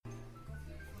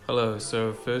Hello.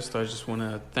 So first, I just want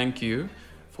to thank you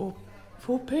for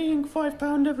paying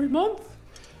 £5 every month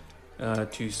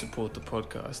to support the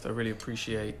podcast. I really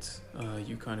appreciate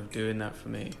you kind of doing that for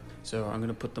me. So I'm going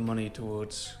to put the money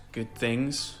towards good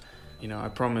things. I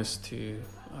promise to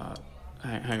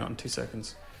hang on 2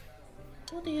 seconds.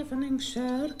 Good evening,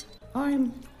 sir.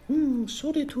 I'm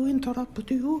sorry to interrupt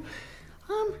you.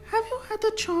 Have you had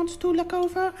a chance to look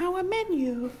over our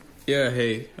menu? Yeah.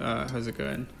 Hey. How's it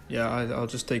going? Yeah. I'll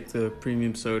just take the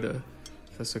premium soda,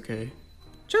 if that's okay.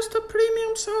 Just a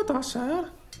premium soda, sir.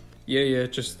 Yeah.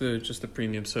 Just the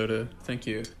premium soda. Thank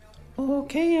you.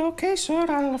 Okay, sir.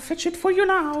 I'll fetch it for you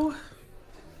now.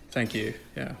 Thank you.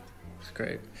 Yeah, it's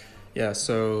great. Yeah,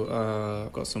 so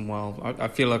I've got some, I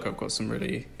feel like I've got some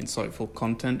really insightful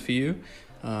content for you.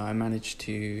 I managed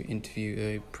to interview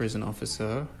a prison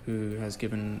officer who has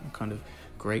given a kind of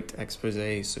great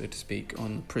expose, so to speak,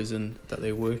 on the prison that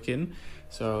they work in.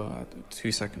 So,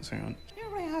 2 seconds, hang on. Here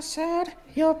we are, sir.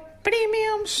 Your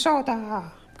premium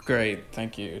soda. Great,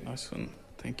 thank you. Nice one.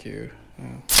 Thank you.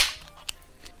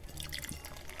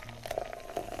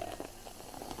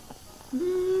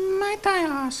 Might I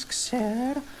ask,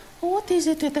 sir, what is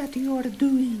it that you are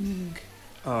doing?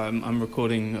 I'm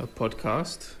recording a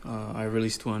podcast. I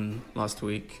released one last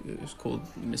week. It was called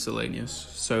Miscellaneous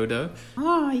Soda.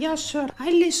 Ah, yes, sir.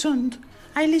 I listened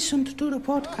to the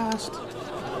podcast.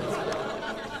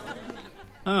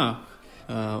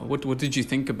 What did you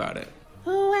think about it?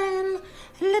 Well,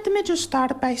 let me just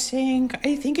start by saying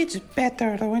I think it's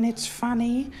better when it's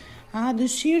funny. The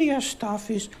serious stuff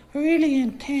is really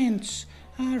intense.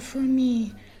 For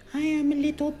me, I am a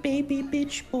little baby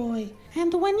bitch boy.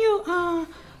 And when you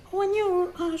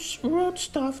wrote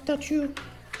stuff that you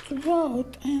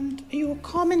wrote and you're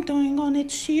commenting on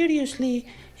it seriously,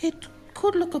 it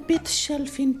could look a bit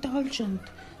self-indulgent.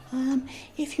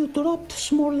 If you dropped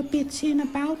small bits in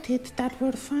about it that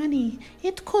were funny,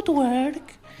 it could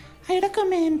work. I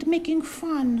recommend making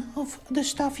fun of the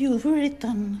stuff you've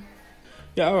written.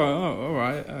 Yeah, all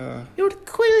right. You're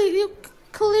clearly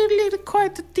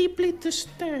quite deeply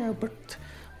disturbed,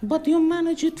 but you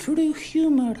manage it through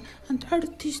humor and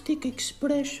artistic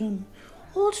expression.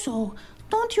 Also,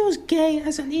 don't use gay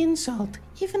as an insult,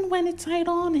 even when it's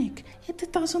ironic.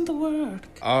 It doesn't work.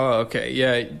 Oh, okay.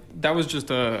 Yeah, that was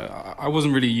just I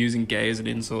wasn't really using gay as an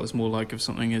insult. It's more like if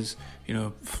something is,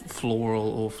 floral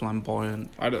or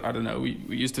flamboyant. I don't know. We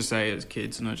used to say it as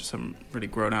kids, and I just haven't really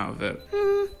grown out of it.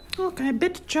 Okay, a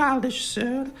bit childish,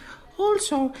 sir.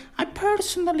 Also, I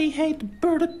personally hate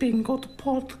burping on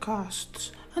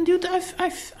podcasts. And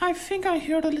I think I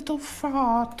heard a little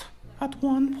fart at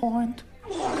one point.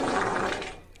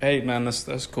 Hey, man,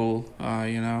 that's cool.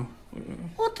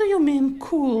 What do you mean,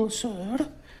 cool, sir?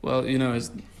 Well,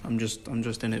 I'm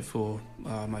just in it for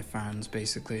my fans,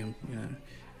 basically.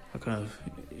 I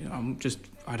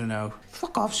don't know.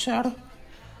 Fuck off, sir.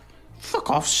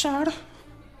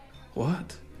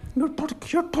 What? Your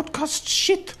podcast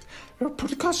shit. Your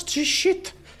podcast is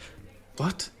shit.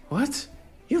 What?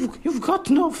 You've got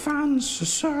no fans,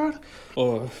 sir.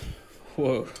 Oh,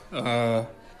 whoa.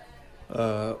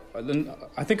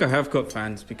 I think I have got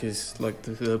fans because, like,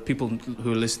 the people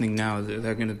who are listening now,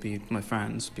 they're going to be my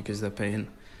fans because they're paying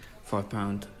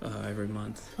 £5 every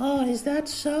month. Oh, is that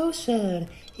so, sir?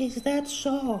 Is that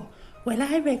so? Well,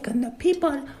 I reckon the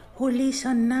people who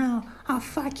listen now are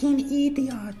fucking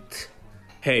idiots.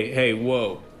 Hey,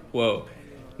 whoa.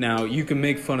 Now, you can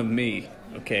make fun of me,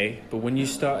 okay? But when you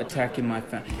start attacking my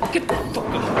fan... Get the fuck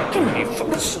away from me, you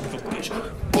fucking son of a bitch.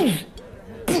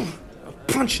 Boom. I'm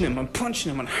punching him. I'm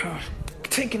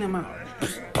taking him out.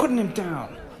 Putting him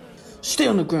down. Stay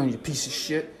on the ground, you piece of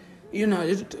shit.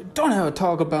 Don't ever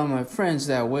talk about my friends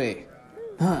that way.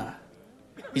 Huh?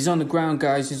 He's on the ground,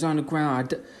 guys. He's on the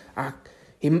ground.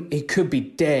 He could be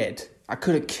dead. I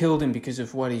could have killed him because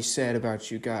of what he said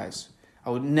about you guys. I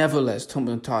would never let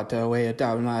Tumblr talk their way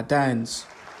down my dance.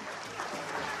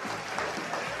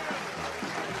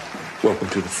 Welcome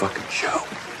to the fucking show.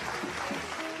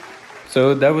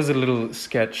 So that was a little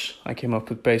sketch I came up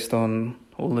with based on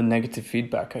all the negative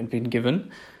feedback I'd been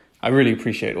given. I really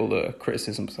appreciate all the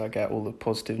criticisms I get, all the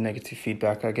positive, negative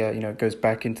feedback I get. It goes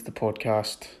back into the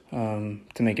podcast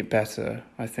to make it better.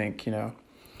 I think, if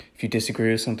you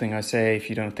disagree with something I say, if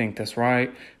you don't think that's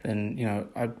right, then,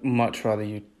 I'd much rather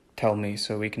you tell me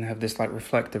so we can have this,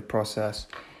 reflective process.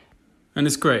 And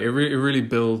it's great. It really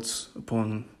builds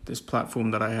upon this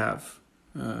platform that I have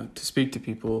to speak to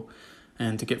people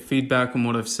and to get feedback on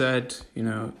what I've said,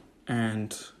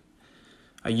 and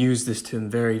I use this term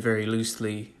very, very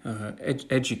loosely,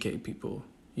 educate people,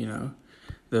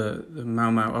 The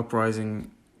Mau Mau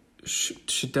uprising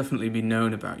should definitely be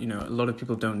known about. You know, a lot of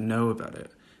people don't know about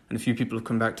it. And a few people have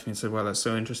come back to me and said, wow, that's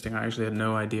so interesting. I actually had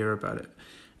no idea about it.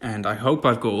 And I hope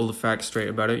I've got all the facts straight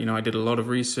about it. You know, I did a lot of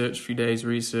research, a few days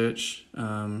research,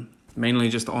 mainly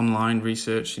just online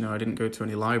research. You know, I didn't go to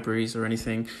any libraries or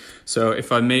anything. So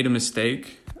if I made a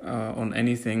mistake on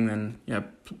anything, then, yeah,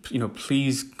 you know,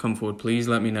 please come forward. Please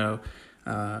let me know.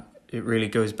 It really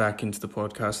goes back into the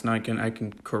podcast, and I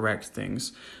can correct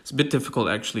things. It's a bit difficult,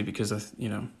 actually, because, you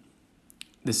know,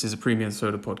 this is a Premium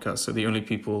Soda podcast, so the only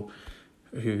people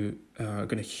who are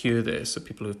going to hear this are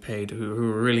people who've paid, who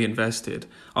are really invested.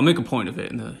 I'll make a point of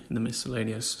it in the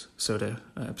Miscellaneous Soda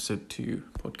episode 2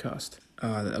 podcast.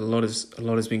 A lot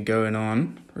has been going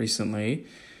on recently,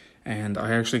 and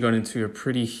I actually got into a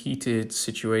pretty heated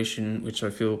situation, which I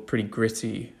feel pretty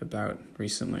gritty about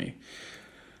recently.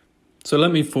 So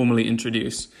let me formally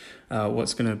introduce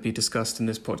what's going to be discussed in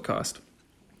this podcast.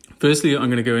 Firstly, I'm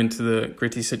going to go into the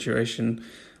gritty situation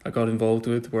I got involved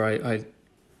with, where I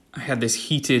had this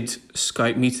heated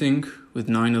Skype meeting with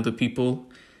 9 other people,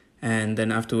 and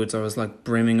then afterwards I was like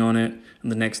brimming on it,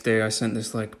 and the next day I sent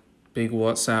this like big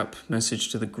WhatsApp message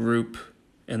to the group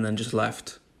and then just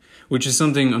left, which is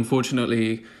something,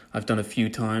 unfortunately, I've done a few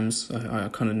times. I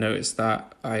kind of noticed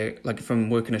that like if I'm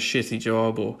working a shitty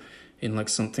job or in like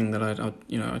something that I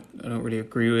don't really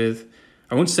agree with,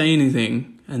 I won't say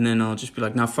anything, and then I'll just be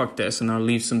like, nah, fuck this, and I'll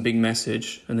leave some big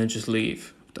message and then just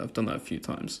leave. I've done that a few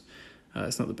times.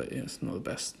 It's not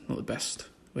the best.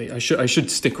 Wait, I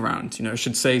should stick around. You know, I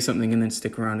should say something and then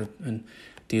stick around and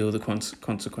deal with the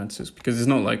consequences, because it's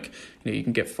not like, you know, you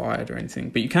can get fired or anything,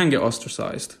 but you can get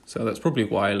ostracized. So that's probably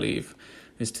why I leave,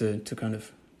 is to kind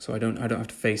of, so I don't have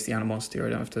to face the animosity, or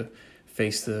I don't have to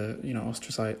face the, you know,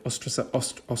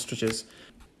 ostriches.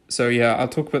 So yeah, I'll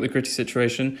talk about the gritty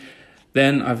situation.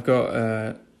 Then I've got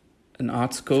an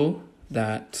article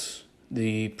that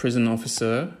the prison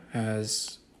officer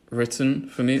has written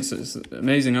for me. It's an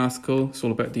amazing article. It's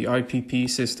all about the IPP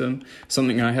system,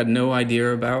 something I had no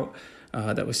idea about,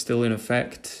 that was still in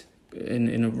effect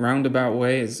in a roundabout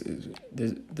way.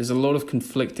 There's a lot of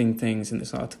conflicting things in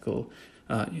this article.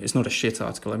 It's not a shit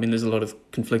article. I mean, there's a lot of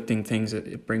conflicting things that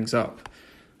it brings up.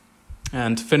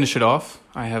 And to finish it off,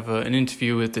 I have an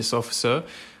interview with this officer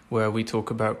where we talk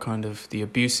about kind of the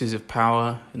abuses of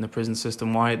power in the prison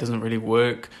system, why it doesn't really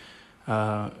work,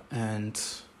 and,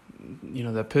 you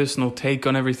know, their personal take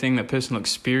on everything, their personal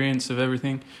experience of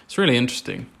everything. It's really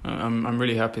interesting. I'm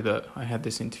really happy that I had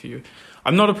this interview.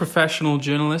 I'm not a professional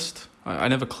journalist. I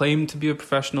never claimed to be a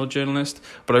professional journalist,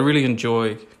 but I really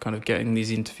enjoy kind of getting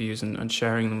these interviews and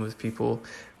sharing them with people.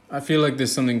 I feel like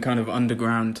there's something kind of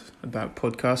underground about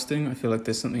podcasting. I feel like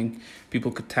there's something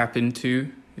people could tap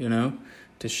into, you know,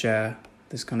 to share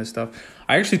this kind of stuff.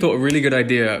 I actually thought a really good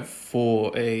idea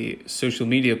for a social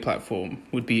media platform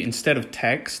would be, instead of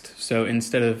text, so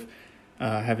instead of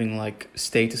having like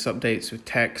status updates with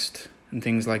text and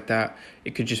things like that,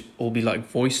 it could just all be like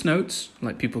voice notes.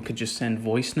 Like people could just send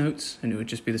voice notes, and it would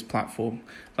just be this platform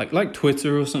like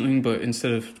Twitter or something, but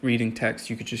instead of reading text,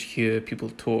 you could just hear people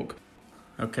talk.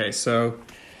 Okay, so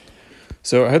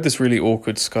I had this really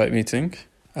awkward Skype meeting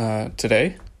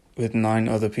today with 9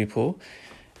 other people,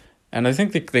 and I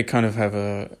think they kind of have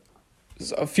a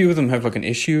few of them have like an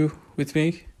issue with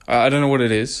me. I don't know what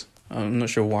it is. I'm not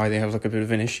sure why they have like a bit of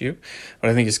an issue,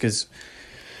 but I think it's because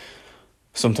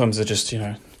sometimes they're just, you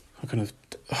know,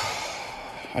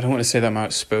 I don't want to say that I'm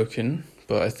outspoken,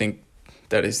 but I think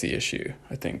that is the issue.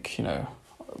 I think, you know,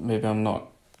 maybe I'm not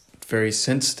very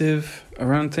sensitive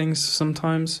around things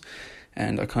sometimes,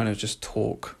 and I kind of just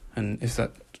talk, and if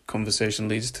that conversation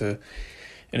leads to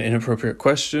an inappropriate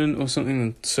question or something,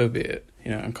 then so be it.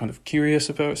 You know, I'm kind of curious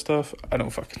about stuff. I don't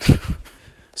fucking know.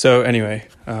 So anyway,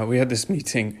 we had this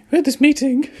meeting, and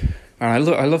I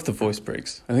love the voice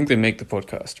breaks. I think they make the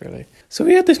podcast, really. So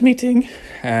we had this meeting,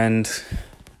 and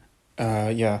we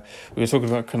were talking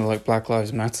about kind of like Black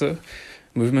Lives Matter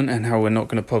movement, and how we're not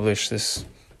going to publish this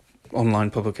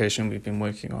online publication we've been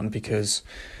working on because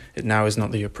it now is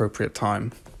not the appropriate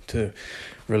time to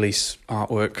release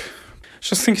artwork. I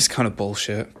just think it's kind of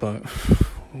bullshit, but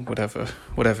whatever,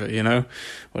 you know,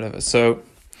 whatever. So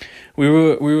we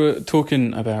were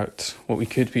talking about what we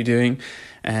could be doing,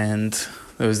 and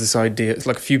there was this idea. It's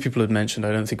like a few people had mentioned,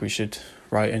 I don't think we should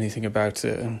write anything about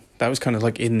it, and that was kind of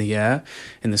like in the air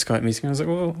in the Skype meeting. I was like,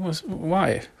 well,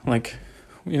 why? Like,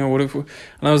 you know, what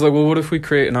if we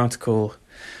create an article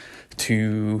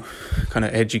to kind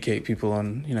of educate people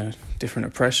on, you know, different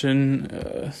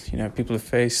oppression, you know, people have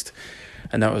faced.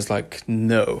 And that was like,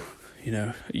 no, you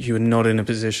know, you're not in a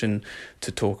position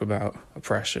to talk about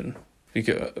oppression.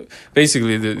 Because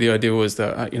basically the idea was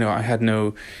that I had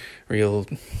no real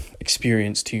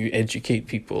experience to educate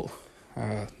people.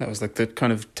 That was like the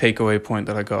kind of takeaway point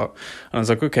that I got. And I was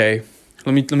like, okay,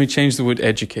 let me change the word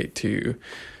educate to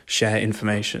share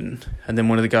information. And then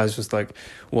one of the guys was like,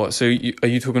 what? So are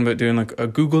you talking about doing like a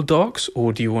Google Docs,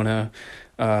 or do you want to,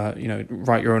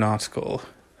 write your own article?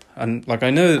 And like, I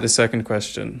know that the second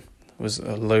question was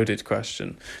a loaded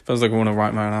question. If I was like, I want to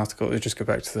write my own article, it would just go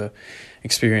back to the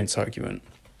experience argument.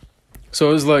 So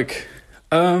I was like,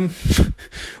 I felt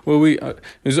really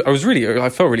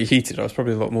heated. I was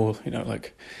probably a lot more,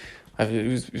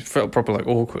 it felt proper like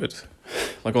awkward,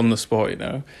 like on the spot,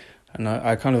 And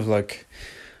I kind of like,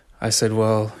 I said,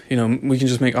 well, we can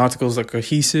just make articles like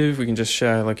cohesive. We can just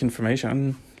share like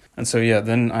information. And so, yeah,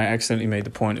 then I accidentally made the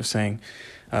point of saying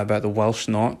about the Welsh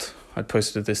knot. I'd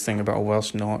posted this thing about a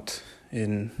Welsh knot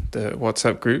in the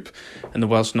WhatsApp group. And the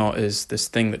Welsh knot is this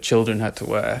thing that children had to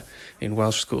wear in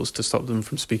Welsh schools to stop them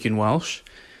from speaking Welsh.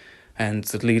 And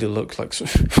the leader looked like,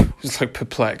 was like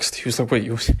perplexed. He was like, wait,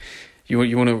 you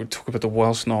want to talk about the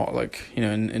Welsh knot? Like,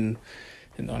 and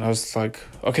I was like,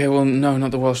 okay, well, no,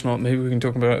 not the Welsh knot. Maybe we can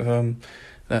talk about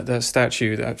that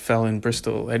statue that fell in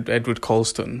Bristol, Edward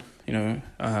Colston,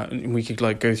 and we could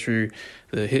like go through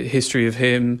the history of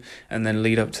him and then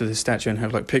lead up to the statue and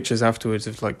have like pictures afterwards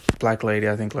of like black lady,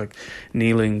 I think, like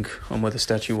kneeling on where the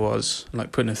statue was, and,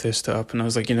 like putting a fist up. And I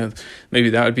was like, maybe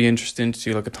that would be interesting to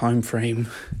do like a time frame.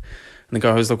 And the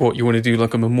guy was like, what, you want to do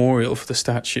like a memorial for the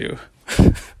statue?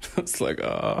 It's like,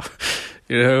 I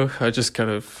just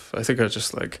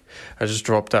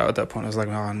dropped out at that point. I was like,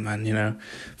 oh man,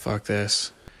 fuck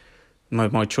this.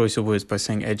 My choice of words by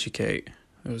saying educate,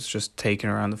 it was just taken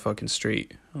around the fucking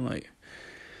street. I'm like,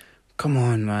 come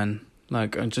on, man.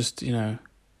 Like, I just,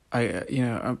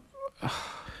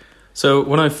 So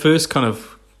when I first kind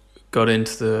of got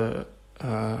into the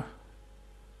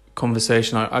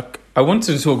conversation, I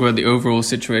wanted to talk about the overall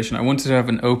situation. I wanted to have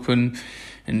an open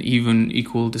and even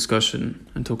equal discussion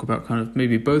and talk about kind of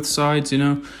maybe both sides,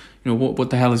 what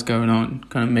the hell is going on,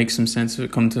 kind of make some sense of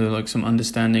it, come to like some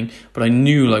understanding. But I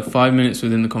knew like 5 minutes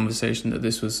within the conversation that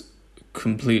this was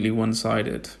completely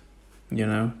one-sided,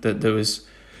 that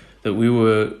we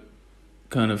were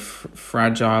kind of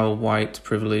fragile, white,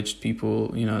 privileged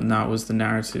people, and that was the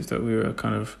narrative that we were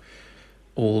kind of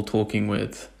all talking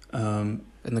with. And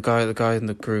the guy in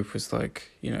the group was like,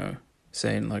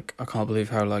 saying like, I can't believe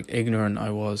how like ignorant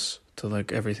I was to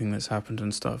like everything that's happened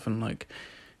and stuff. And like,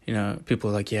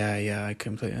 people are like, yeah, I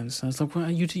completely understand. It's like, well,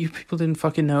 you people didn't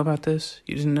fucking know about this?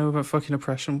 You didn't know about fucking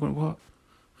oppression? What?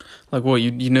 Like, what,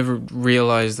 you never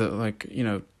realized that, like,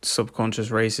 subconscious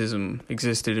racism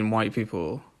existed in white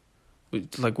people?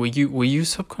 Like, were you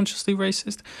subconsciously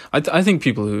racist? I think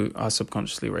people who are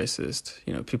subconsciously racist,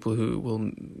 people who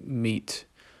will meet,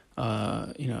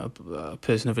 a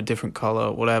person of a different color,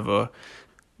 whatever,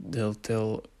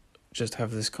 they'll just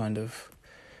have this kind of,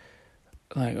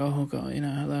 like, oh God,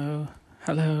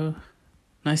 hello,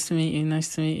 nice to meet you,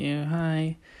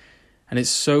 hi. And it's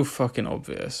so fucking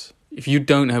obvious. If you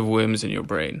don't have worms in your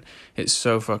brain, it's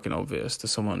so fucking obvious to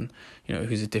someone,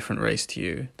 who's a different race to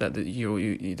you, that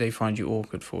they find you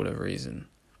awkward for whatever reason.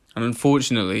 And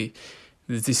unfortunately,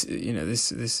 this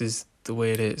is the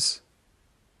way it is.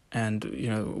 And,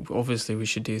 obviously we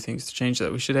should do things to change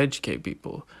that. We should educate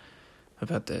people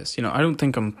about this. I don't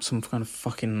think I'm some kind of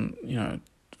fucking,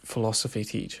 philosophy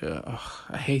teacher. Oh,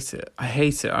 I hate it.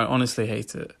 I honestly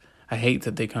hate it. I hate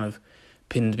that they kind of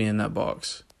pinned me in that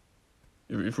box.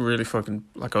 It really fucking,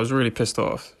 like, I was really pissed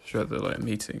off throughout the like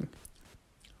meeting.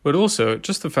 But also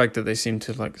just the fact that they seem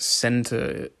to like center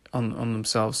it on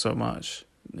themselves so much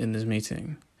in this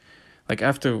meeting. Like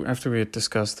after we had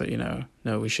discussed that,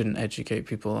 no, we shouldn't educate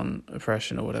people on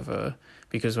oppression or whatever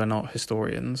because we're not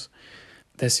historians.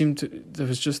 There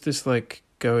was just this like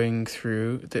going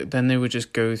through, then they would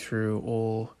just go through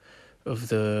all of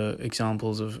the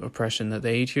examples of oppression that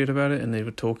they heard about it, and they were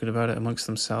talking about it amongst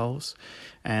themselves.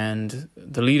 And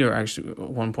the leader actually at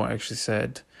one point actually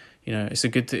said,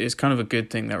 it's kind of a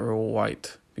good thing that we're all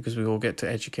white because we all get to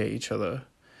educate each other.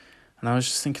 And I was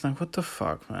just thinking, like, what the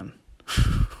fuck, man?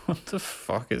 What the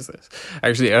fuck is this?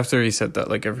 Actually, after he said that,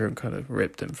 like, everyone kind of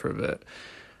ripped him for a bit.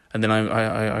 And then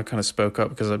I kind of spoke up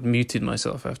because I'd muted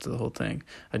myself after the whole thing.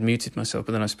 I'd muted myself,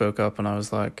 but then I spoke up and I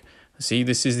was like, see,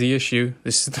 this is the issue.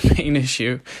 This is the main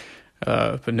issue.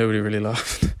 But nobody really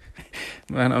laughed.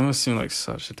 Man, I must seem like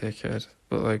such a dickhead.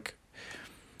 But, like,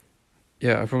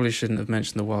 yeah, I probably shouldn't have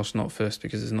mentioned the Welsh knot first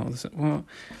because it's not the same. Well,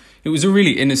 it was a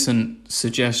really innocent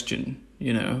suggestion,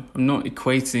 I'm not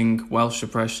equating Welsh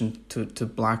oppression to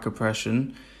black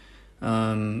oppression.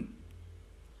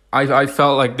 I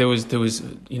felt like there was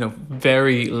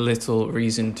very little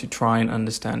reason to try and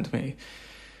understand me.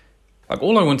 Like,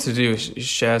 all I wanted to do is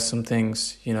share some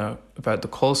things, about the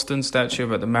Colston statue,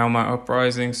 about the Mau Mau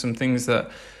uprising, some things that,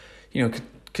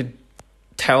 could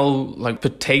tell, like,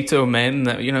 potato men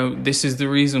that, this is the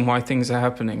reason why things are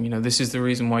happening. This is the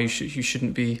reason why you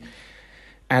shouldn't be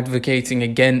advocating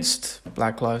against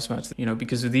Black Lives Matter.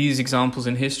 Because of these examples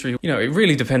in history, it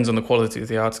really depends on the quality of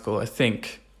the article, I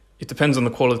think. It depends on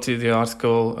the quality of the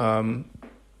article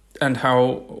and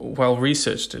how well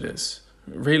researched it is.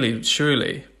 Really,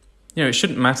 surely. It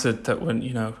shouldn't matter that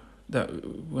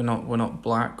we're not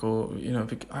black or,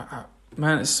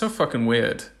 man, it's so fucking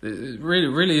weird. It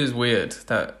really is weird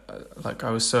that, I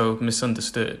was so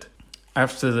misunderstood.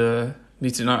 After the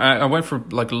meeting, I went for,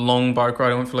 a long bike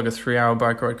ride. I went for, a 3-hour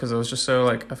bike ride because I was just so,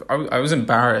 I was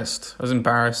embarrassed. I was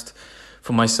embarrassed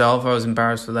for myself. I was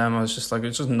embarrassed for them. I was just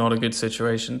it's just not a good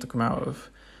situation to come out of,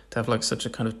 to have, such a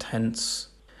kind of tense...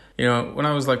 when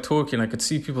I was talking, I could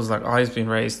see people's eyes being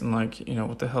raised and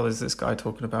what the hell is this guy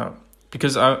talking about?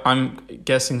 Because I'm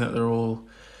guessing that they're all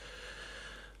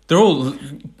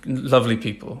lovely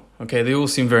people. Okay, they all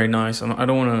seem very nice. I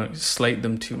don't want to slate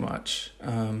them too much,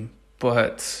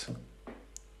 but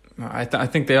I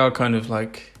think they are kind of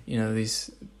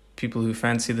these people who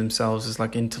fancy themselves as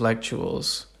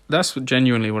intellectuals. That's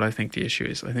genuinely what I think the issue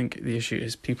is. I think the issue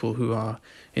is people who are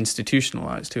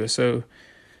institutionalized, who are so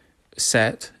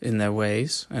set in their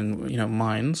ways and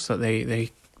minds that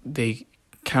they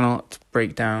cannot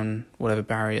break down whatever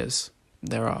barriers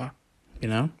there are.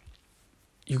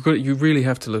 You really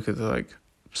have to look at the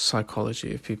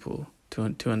psychology of people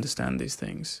to understand these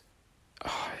things.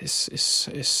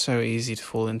 It's so easy to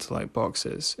fall into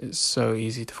boxes. It's so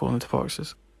easy to fall into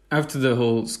boxes. After the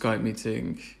whole Skype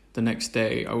meeting, the next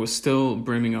day I was still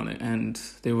brimming on it, and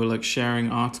they were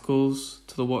sharing articles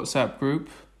to the WhatsApp group.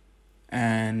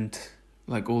 And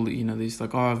all the, these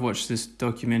I've watched this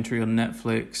documentary on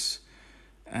Netflix,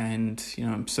 and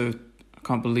I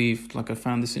can't believe I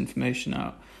found this information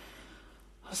out.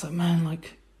 I was man,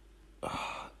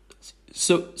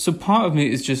 so part of me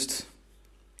is just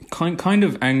kind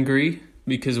of angry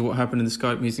because of what happened in the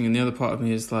Skype meeting, and the other part of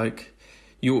me is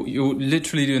you're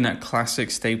literally doing that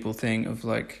classic staple thing of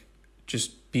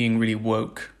just being really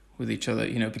woke with each other,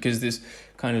 because this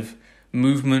kind of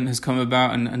movement has come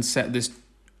about and set this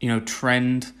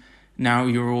trend. Now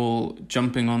you're all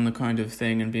jumping on the kind of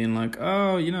thing and being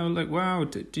wow,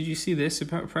 did you see this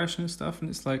about oppression and stuff? And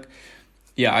it's I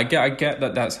get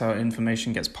that that's how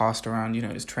information gets passed around.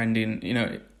 It's trending.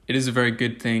 It is a very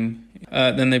good thing.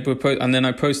 Then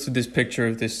I posted this picture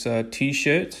of this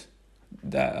T-shirt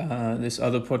that this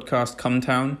other podcast, Come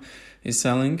Town, is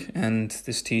selling, and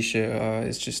this T-shirt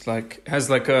is just has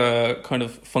a kind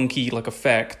of funky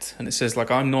effect, and it says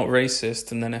I'm not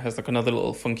racist, and then it has another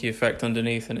little funky effect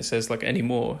underneath, and it says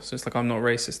anymore. So it's I'm not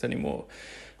racist anymore.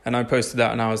 And I posted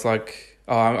that, and I was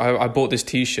I bought this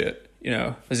T-shirt,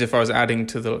 as if I was adding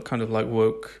to the kind of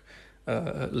woke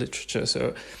literature.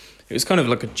 So it was kind of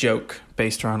a joke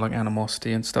based around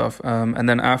animosity and stuff. And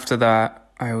then after that,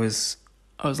 I was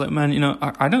man,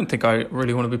 I don't think I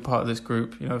really want to be part of this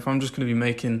group. If I'm just going to be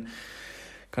making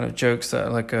kind of jokes that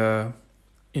are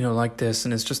like this,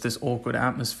 and it's just this awkward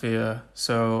atmosphere.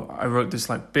 So I wrote this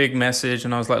big message,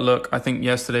 and I was look, I think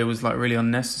yesterday was really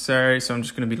unnecessary, so I'm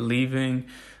just going to be leaving.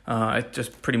 I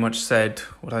just pretty much said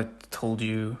what I told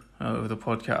you over the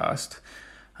podcast,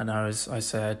 and I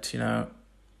said,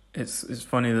 it's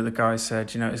funny that the guy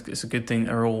said, it's a good thing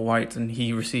they're all white, and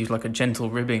he received a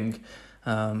gentle ribbing.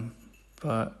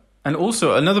 And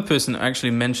also another person actually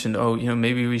mentioned,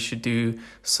 maybe we should do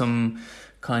some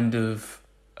kind of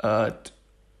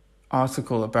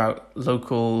article about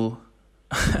local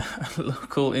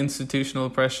institutional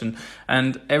oppression,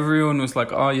 and everyone was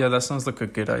oh yeah, that sounds like a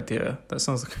good idea.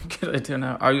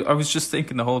 Now I was just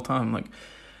thinking the whole time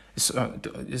is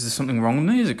there something wrong with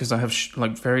me? Is it because I have is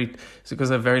it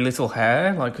because I have very little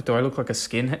hair? Do I look like a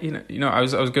skinhead? I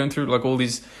was going through all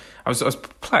these. I was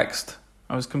perplexed.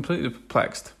 I was completely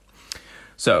perplexed.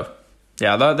 So,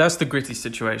 yeah, that's the gritty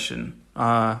situation.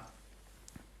 I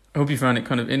hope you found it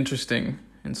kind of interesting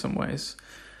in some ways,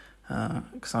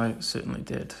 because I certainly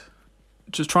did.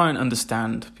 Just try and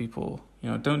understand people.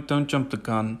 Don't jump the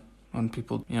gun on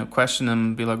people. Question them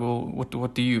and be well,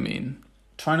 what do you mean?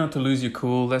 Try not to lose your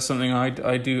cool. That's something I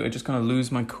do. I just kind of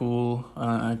lose my cool.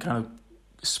 I kind of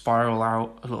spiral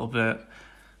out a little bit,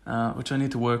 which I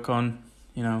need to work on.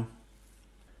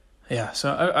 Yeah,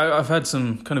 so I've had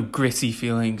some kind of gritty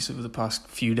feelings over the past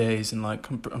few days, and I'm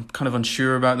kind of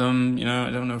unsure about them. I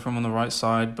don't know if I'm on the right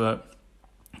side, but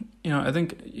I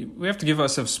think we have to give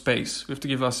ourselves space. We have to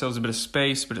give ourselves a bit of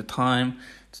space, a bit of time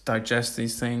to digest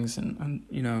these things. And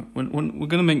when we're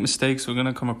going to make mistakes, we're going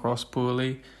to come across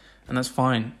poorly, and that's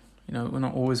fine. We're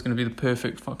not always going to be the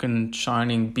perfect fucking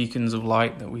shining beacons of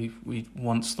light that we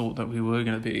once thought that we were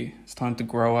going to be. It's time to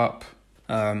grow up.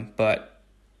 But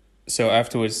so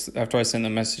afterwards, after I sent the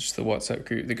message to the WhatsApp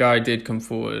group, the guy did come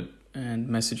forward and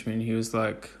message me, and he was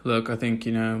like, look, I think,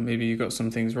 maybe you got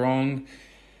some things wrong.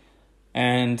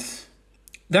 And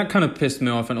that kind of pissed me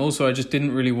off. And also I just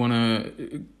didn't really want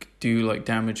to do like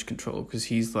damage control, because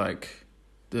he's like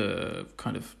the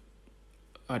kind of,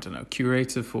 I don't know,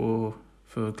 curator for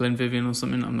Glenvivian or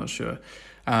something. I'm not sure.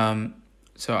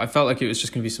 So I felt like it was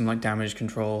just going to be some like damage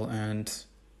control. And,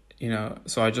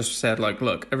 so I just said like,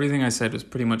 look, everything I said was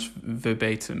pretty much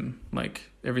verbatim. Like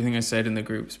everything I said in the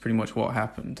group is pretty much what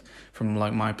happened from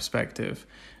like my perspective.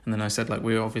 And then I said like,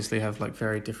 we obviously have like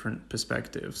very different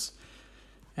perspectives.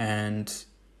 And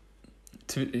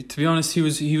to be honest, he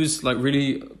was like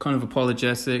really kind of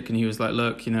apologetic, and he was like,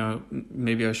 look,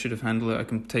 maybe I should have handled it. I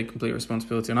can take complete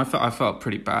responsibility. And I felt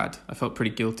pretty bad. I felt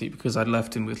pretty guilty, because I'd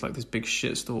left him with like this big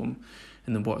shitstorm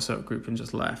in the WhatsApp group and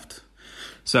just left.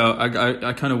 So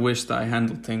I kind of wish that I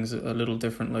handled things a little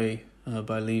differently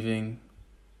by leaving.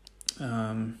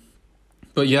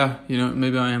 But yeah,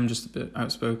 maybe I am just a bit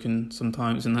outspoken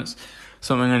sometimes, and that's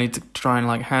something I need to try and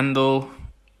like handle.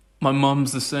 My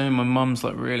mum's the same. My mum's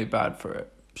like really bad for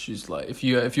it. She's like, if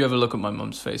you ever look at my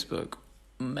mum's Facebook,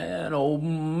 man, oh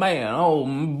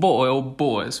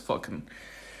boy, it's fucking,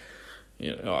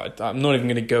 I'm not even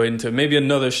going to go into it. Maybe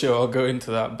another show I'll go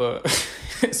into that, but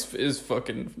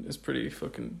it's pretty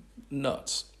fucking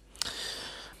nuts.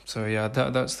 So yeah,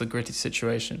 that's the gritty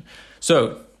situation.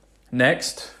 So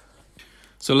next,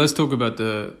 let's talk about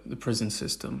the prison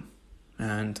system.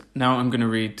 And now I'm going to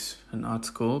read an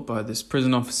article by this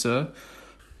prison officer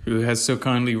who has so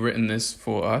kindly written this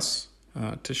for us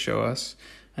to show us.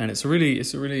 And it's a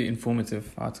really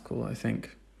informative article, I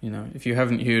think. If you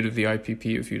haven't heard of the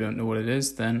IPP, if you don't know what it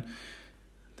is, then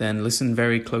listen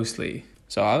very closely.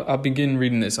 So I'll begin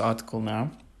reading this article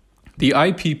now. The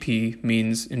IPP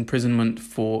means imprisonment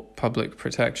for public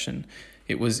protection.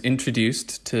 It was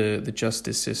introduced to the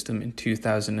justice system in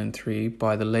 2003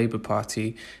 by the Labour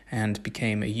Party and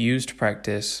became a used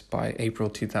practice by April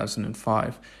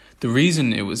 2005. The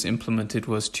reason it was implemented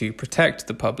was to protect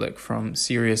the public from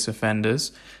serious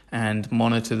offenders and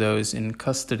monitor those in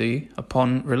custody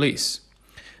upon release.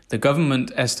 The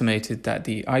government estimated that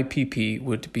the IPP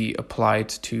would be applied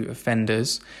to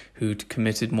offenders who'd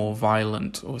committed more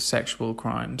violent or sexual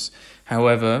crimes.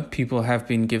 However, people have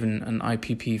been given an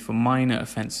IPP for minor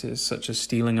offences, such as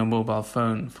stealing a mobile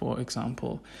phone, for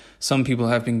example. Some people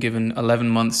have been given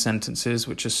 11-month sentences,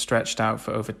 which are stretched out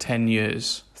for over 10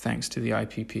 years, thanks to the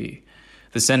IPP.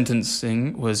 The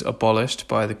sentencing was abolished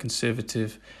by the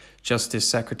Conservative Justice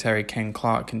Secretary Ken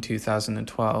Clarke in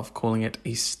 2012, calling it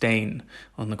a stain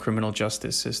on the criminal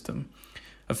justice system.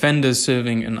 Offenders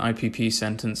serving an IPP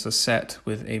sentence are set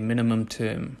with a minimum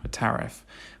term, a tariff,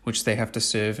 which they have to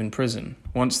serve in prison.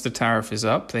 Once the tariff is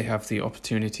up, they have the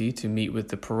opportunity to meet with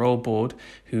the parole board,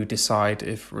 who decide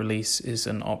if release is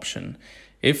an option.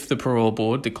 If the parole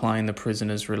board decline the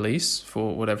prisoner's release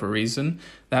for whatever reason,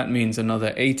 that means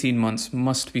another 18 months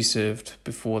must be served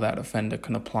before that offender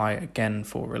can apply again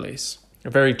for release.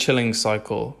 A very chilling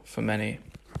cycle for many.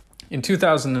 In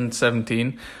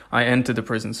 2017, I entered the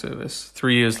prison service.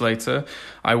 3 years later,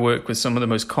 I work with some of the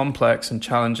most complex and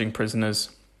challenging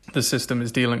prisoners the system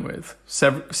is dealing with.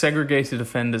 Segregated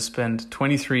offenders spend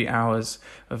 23 hours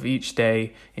of each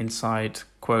day inside,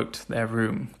 quote, their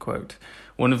room, quote.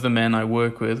 One of the men I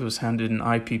work with was handed an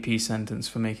IPP sentence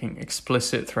for making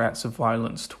explicit threats of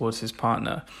violence towards his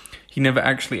partner. He never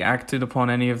actually acted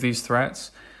upon any of these threats,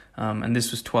 and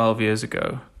this was 12 years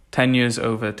ago. 10 years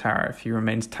over tariff, he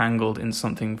remains tangled in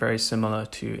something very similar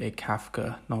to a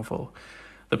Kafka novel.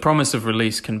 The promise of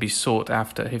release can be sought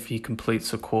after if he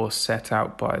completes a course set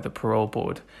out by the parole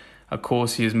board, a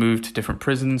course he has moved to different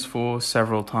prisons for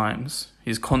several times.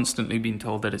 He's constantly been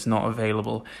told that it's not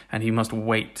available and he must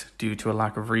wait due to a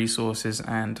lack of resources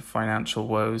and financial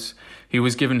woes. He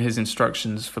was given his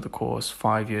instructions for the course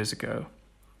 5 years ago.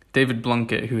 David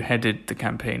Blunkett, who headed the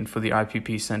campaign for the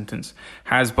IPP sentence,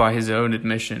 has, by his own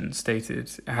admission,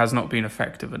 stated it has not been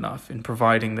effective enough in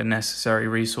providing the necessary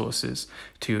resources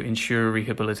to ensure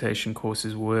rehabilitation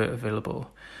courses were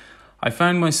available. I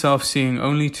found myself seeing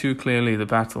only too clearly the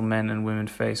battle men and women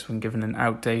face when given an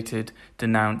outdated,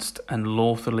 denounced, and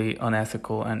lawfully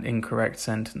unethical and incorrect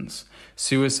sentence.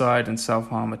 Suicide and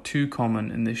self-harm are too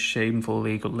common in this shameful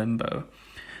legal limbo.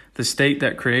 The state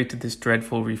that created this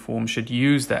dreadful reform should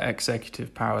use their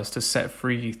executive powers to set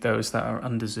free those that are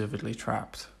undeservedly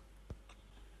trapped.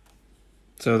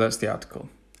 So that's the article.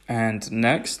 And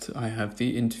next, I have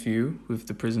the interview with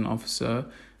the prison officer,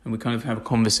 and we kind of have a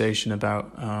conversation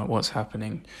about what's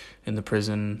happening in the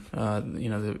prison,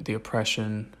 the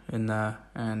oppression in there,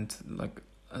 and like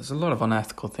there's a lot of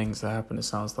unethical things that happen, it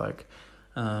sounds like.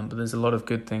 But there's a lot of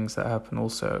good things that happen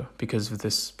also because of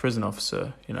this prison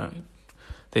officer,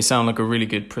 They sound like a really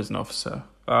good prison officer.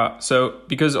 So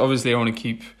because obviously I want to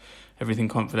keep everything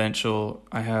confidential,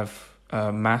 I have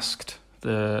masked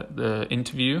the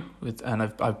interview and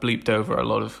I've bleeped over a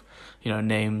lot of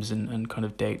names and kind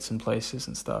of dates and places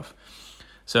and stuff.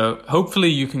 So hopefully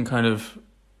you can kind of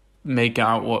make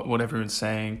out what everyone's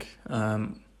saying.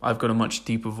 I've got a much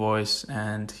deeper voice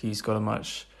and he's got a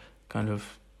much kind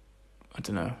of, I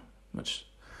don't know, what's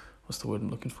the word I'm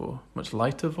looking for? Much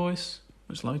lighter voice.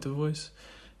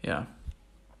 Yeah.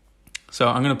 So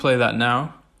I'm going to play that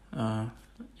now.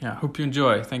 Hope you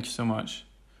enjoy. Thank you so much.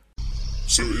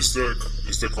 So is there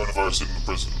coronavirus in the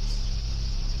prison?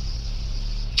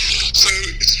 So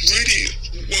it's really,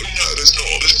 well, no, there's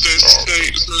not.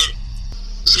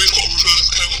 So we've got a reverse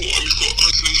cohort and we've got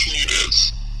isolation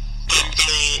units.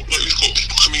 We've got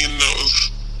people coming in and out of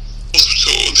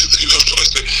hospital and who have to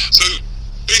isolate. So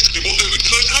basically, can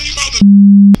I tell you about the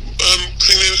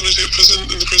thing they were going to do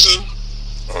in the prison?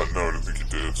 No, I don't think you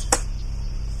did.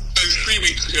 So 3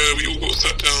 weeks ago, we all got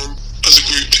sat down as a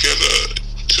group together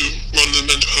to run the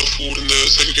mental health ward and the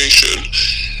segregation.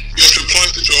 You have to apply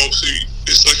for the job, so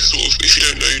it's like a sort of, if you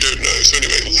don't know, you don't know. So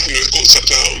anyway, all got sat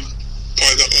down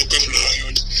by our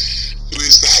governor, who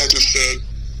is the head of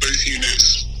both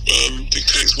units,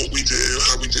 dictates what we do,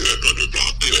 how we do it, blah, blah, blah.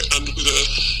 Anyway, and with a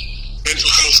mental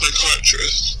health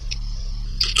psychiatrist.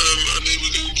 And they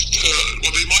were going to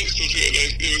they might still do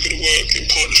it, they were going to work in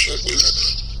partnership with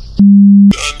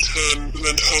and turn the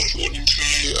mental health ward into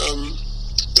a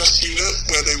death unit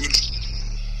where they would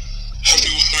have the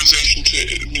authorisation to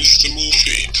administer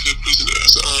morphine to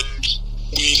prisoners, and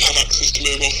we'd have access to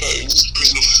mobile phones as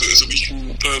prison officers that we can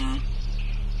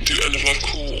do end-of-life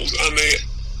calls, and they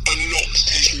are not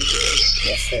taking the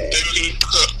piss. They were going to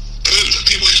put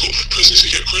people who've got prisoners who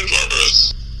get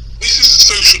coronavirus. This is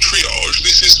social triage.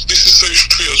 This is social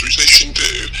triage, which they shouldn't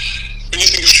do. When you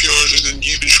think of triage as in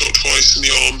you've been shot twice in the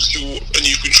arms, and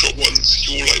you've been shot once,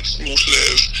 you're like more to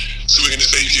live, so we're going to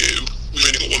save you. We've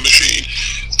only got one machine.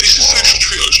 This is social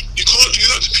triage. You can't do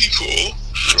that to people.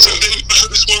 So I had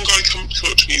this one guy come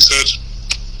up to me and said,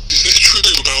 "Is this true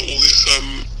about all this?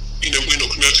 We're not going to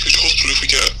be able to go to hospital if we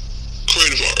get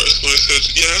coronavirus?" And I said,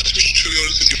 "Yeah, to be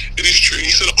honest with you, it is true." And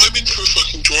he said, "I'm in for a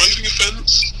fucking driving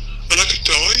offence, and I could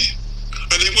die,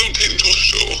 and they won't take them to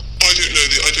hospital." I don't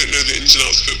know the ins and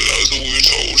outs of it, but that was all we were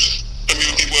told. And we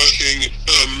would be working,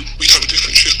 we'd have a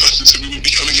different shift pattern, so we would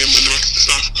be coming in when the rest of the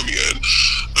staff are coming in,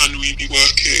 and we'd be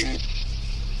working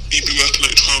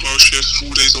like 12-hour shifts,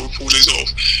 4 days on, 4 days off.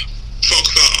 Fuck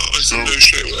that, I said no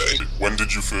straight away. When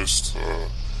did you first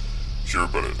hear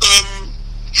about it?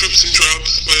 Drips and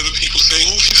drabs by other people saying,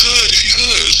 "Oh, if you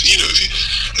heard,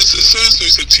 so-and-so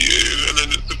said to you," and then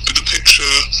the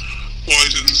picture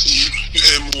widens and you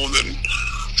hear more, and then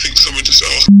I think someone just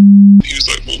asked, he was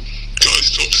like, "Well, guys,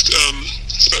 stop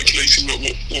speculating about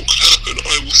what could happen.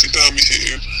 I will sit down with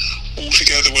you all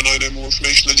together when I know more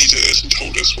information." Than he did, and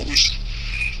told us what was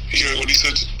going on. He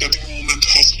said, "There'll be more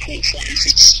mental health support for you if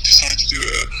you decide to do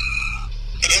it."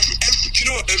 And do you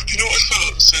know what I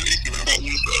found so ignorant about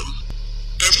all of them?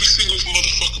 Every single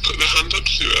motherfucker put their hand up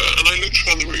to do it, and I looked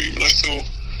around the room and I thought,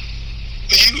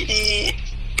 are you all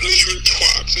belligerent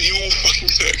twats? Are you all fucking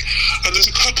sick? And there's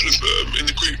a couple of them in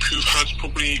the group who've had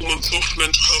probably months off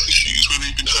mental health issues where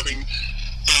they've been having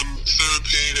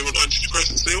therapy, they want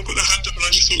antidepressants. They all put their hand up, and I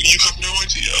just thought, you have no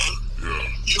idea. Yeah.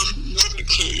 You haven't a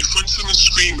clue. When someone's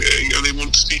screaming and they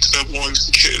want to speak to their wives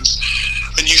and kids,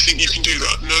 and you think you can do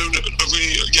that? No,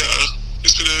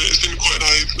 it's been quite an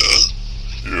eye-opener.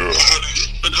 Yeah.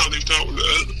 And how they've dealt with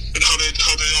it, and how they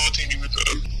are dealing with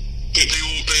them. They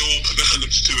all put their hand up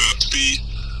to do it, to be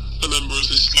a member of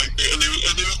this, and they were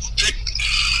another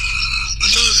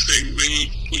thing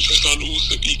which I found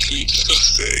also equally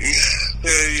disgusting.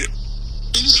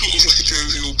 In sort of like a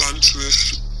jovial,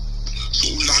 banterous,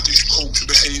 sort of laddish culture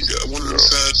behaviour, one of them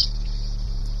said,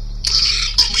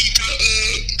 can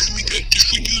we get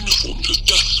different uniforms as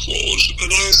Death Squad?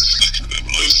 And I was just looking at them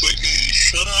and I was like, hey,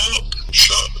 shut up.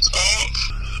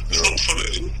 It's not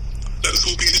funny. Let's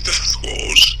all be the Death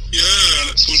Squad. Yeah,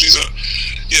 let's all do that.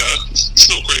 Yeah, it's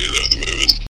not great in there at the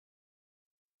moment.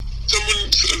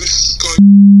 This guy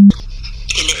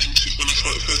I met him when I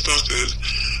first started,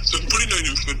 so I'm pretty only known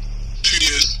him for 2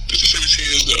 years, just over 2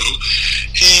 years now.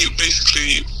 He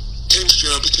basically came to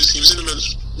jail because he was in a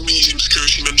medium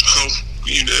security mental health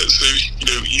unit, so, you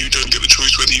know, you don't get the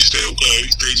choice whether you stay or go,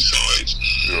 they decide.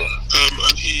 Yeah.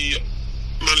 And he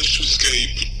managed to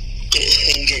escape, got a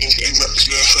hold of a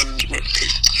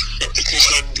replica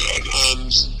handgun,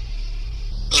 and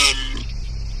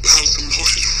held someone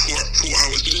hostage for 4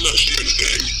 hours, but didn't actually do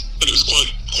anything, and it was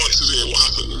quite severe what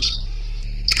happened.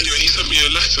 Anyway, he sent me a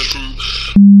letter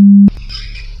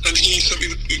and he sent me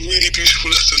a really beautiful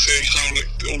letter saying how, like,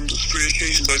 on the 3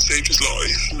 occasions I'd saved his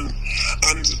life,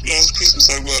 and last Christmas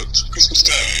I worked Christmas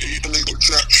Day, and they got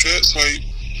jack shit, so I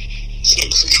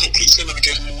snuck some chocolates in, and I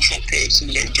gave him more chocolates, and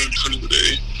I don't tell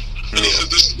anybody. And he said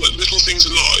there's, like, little things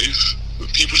in life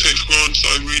that people take for granted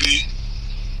I really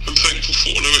am thankful for,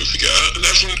 and I won't forget. And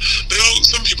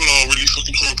some people are really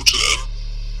fucking horrible to them.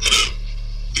 You know,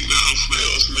 think they're alpha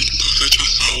males and they can puff their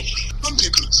chest out.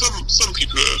 Some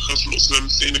people have lots of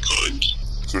empathy in a kind.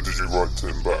 So did you write to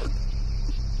him back?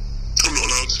 I'm not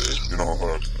allowed to. You're not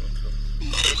allowed to?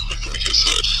 No, I probably get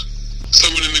said.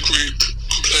 Someone in the group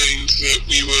complained that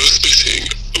we were spitting,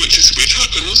 which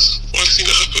happens. I've seen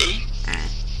it happen.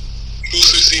 I've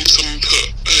also seen someone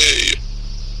put a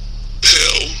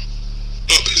pill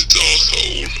up his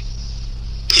arsehole,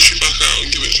 push it back out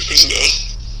and give it to a prisoner.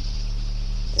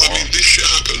 I mean, this shit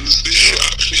happens. This shit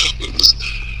actually happens.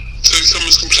 So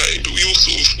someone's complained, but we all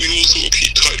sort of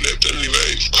keep tight-lipped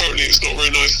anyway. Currently, it's not very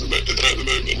nice at the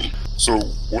moment. So,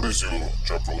 what is your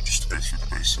job role, just to go through the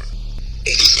basic?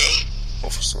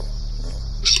 Officer, yeah.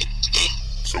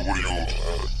 So what are your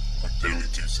daily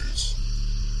duties?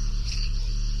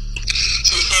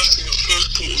 So the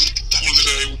first port of the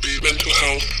day will be mental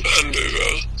health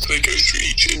handover. So they go through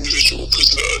each individual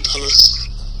prisoner and tell us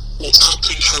what's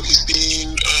happened, how he's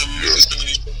been, if there's been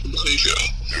any behaviour.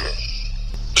 Yeah.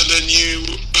 And then you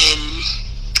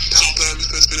tell them if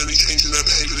there's been any change in their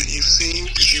behaviour that you've seen,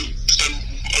 because you spend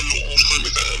a lot more time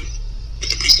with them, with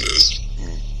the prisoners.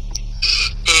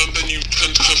 Then you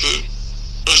tend to have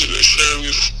sharing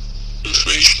of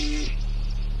information,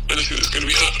 anything that's going to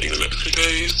be happening in the next few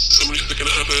days. Somebody if they're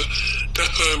going to have a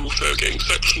depot, if they're getting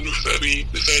sectioned, if they're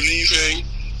leaving,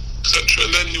 etc.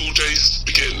 And then your day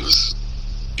begins.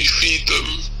 You feed them.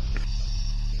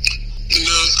 The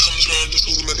nurse comes around, does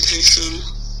all the medication.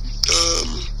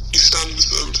 You stand with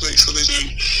them to make sure they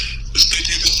don't. They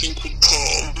do this thing called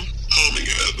palming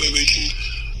it, where they can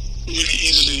really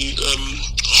easily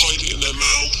hide it in their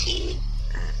mouth or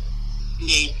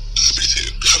spit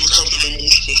it, have their own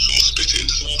water bottle, or spit it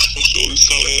into the water bottle and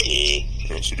sell it, or...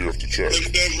 Yeah, so do you have to check? They're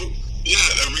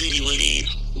really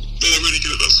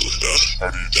good at that sort of stuff. How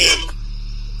do you check?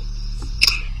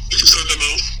 Look inside their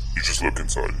mouth. You just look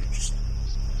inside,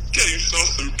 Yeah, you just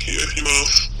ask them, can you open your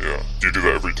mouth? Yeah. Do you do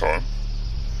that every time?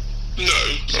 No,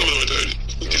 some of them I don't.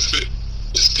 It's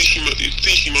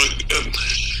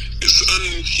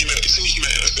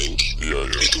inhumane, I think. Yeah.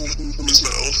 They go in someone's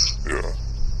mouth. Yeah.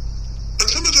 And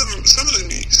some of them, if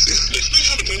they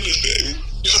haven't done anything,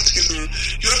 you have to give them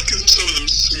some of them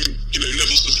some,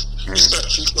 levels of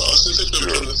respect and trust. If they've never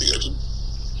done anything,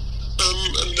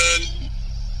 and then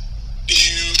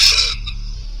you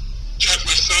check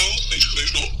their cells, make sure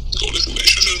they've not got anything they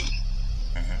shouldn't.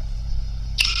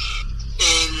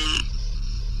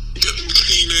 Get them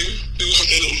cleaning. They all have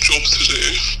their little jobs to do.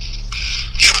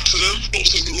 Chat to them.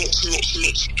 Lots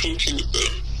of talking with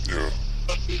them. Yeah.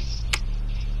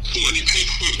 For any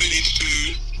paperwork they need to do,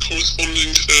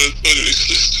 corresponding to their,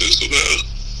 solicitors or their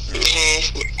behalf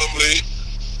or their family.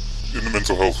 In the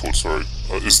mental health ward, sorry,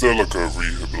 is there like a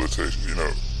rehabilitation,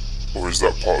 or is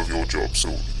that part of your job? So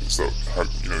is that how,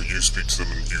 you speak to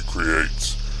them and you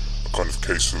create a kind of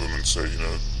case for them and say,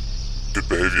 good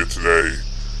behaviour today,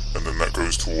 and then that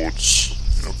goes towards,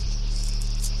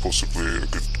 possibly a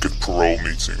good parole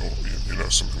meeting or,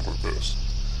 something like this?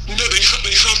 No, they have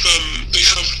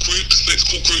groups. It's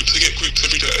called groups. They get groups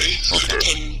every day. So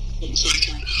Okay. So they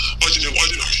can. I don't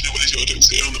actually know what they do. I don't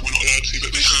see it on them. We're not allowed to.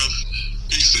 But they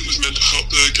sit with mental health.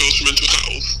 The girls from mental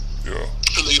health. Yeah.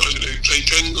 And they play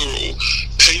Jenga or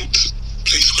paint,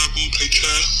 play Scrabble, play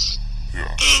chess. Yeah.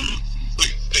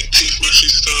 Play flashy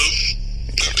stuff,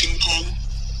 play ping pong.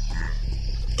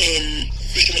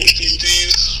 They can watch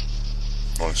DVDs.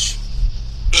 Nice.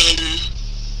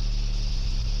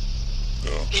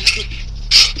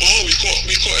 Oh, we've got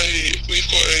a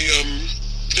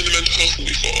in the mental health ward,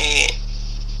 we've got our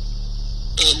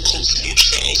constant watch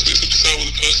cell, so it's a cell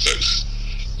with a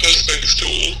perspex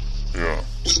door. Yeah.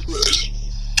 With a grid.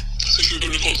 So if you're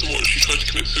in a constant watch, you try to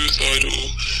commit suicide or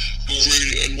you're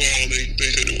really unwell and they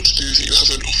don't know what to do, so you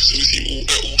have an officer with you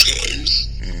at all times.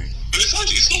 And it's not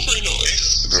very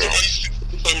nice. It's not like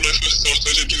the time when I first started,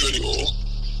 I don't do anymore.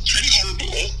 It's really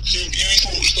horrible. You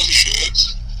even watch other shit.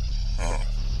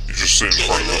 You just sit in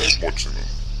front of them watching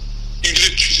them. You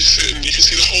literally just sit and you can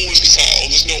see the whole of the cell.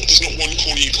 There's not one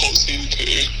corner you can't see into.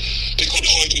 They can't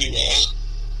hide anywhere.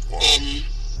 Wow.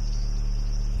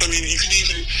 I mean, you can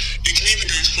even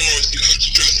go as far as you have to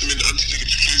dress them in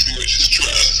anti-ligature clothing, which is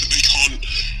dress that they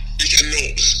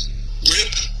cannot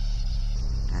rip.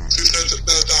 So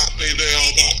they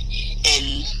are that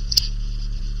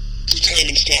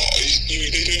determined to die.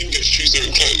 They don't even get to choose their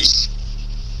own clothes.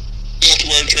 They have to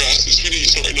wear a dress. It's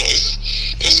not very nice.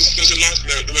 There's a lad in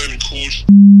there at the moment called.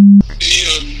 He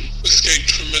escaped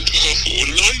from mental health ward,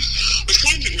 and I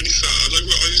find it really sad. I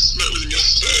just met with him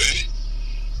yesterday,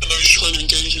 and I was trying to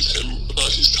engage with him about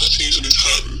his tattoos on his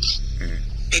hands,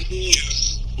 and he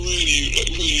is really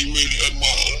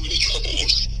unwell, really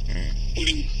troubled.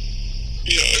 Really,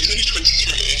 he's only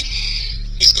 23.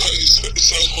 He's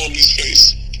self-harmed his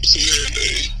face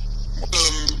severely.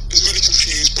 He's really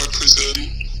confused by prison.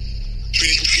 He's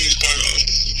really confused by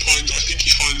us. I think he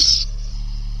finds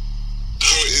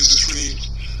how it is really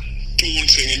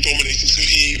daunting and dominating. So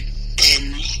he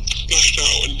lashed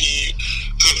out and he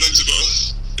had loads of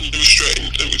us in a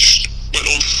restraint, which went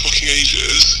on for fucking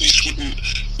ages. He just wouldn't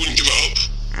give up.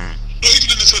 Not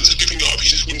even in the sense of giving up. He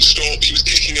just wouldn't stop. He was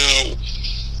kicking out,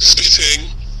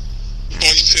 spitting,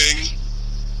 biting.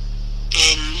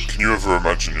 Can you ever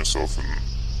imagine yourself in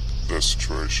their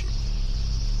situation?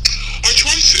 I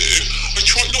try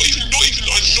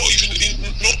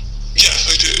yes,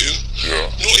 I do. Yeah.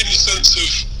 Not in the sense of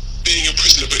being a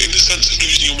prisoner, but in the sense of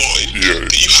losing your mind. Yeah.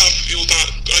 That you have,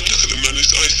 I look at them and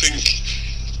I think,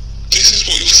 this is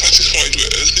what you're satisfied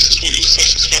with, this is what your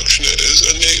satisfaction is,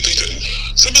 and they don't,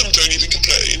 some of them don't even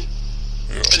complain.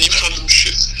 Yeah. And you hand them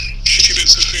shitty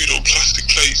bits of food on plastic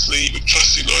plates, and they eat with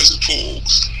plastic knives and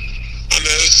forks, and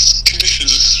their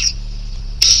conditions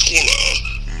are squalor,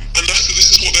 and this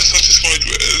is what they're satisfied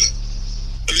with.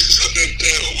 And this is where the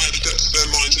depths of their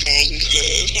minds allows them to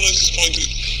live. And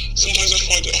sometimes I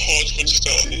find it hard to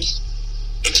understand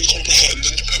and to comprehend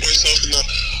and to put myself in that.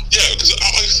 Yeah, because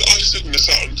I stood in the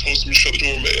cell and told them to shut the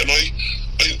door on me, and I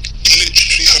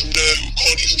literally can't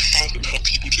even fathom how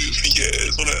people do it for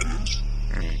years on end.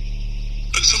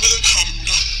 And some of them have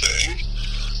nothing,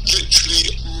 literally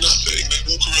nothing. They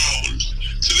walk around.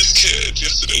 So this kid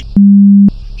yesterday,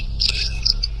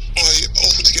 I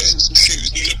offered to get him some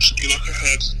shoes, and he looked at me like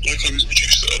I was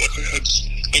Medusa, I was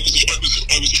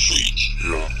a freak.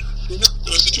 Yeah. And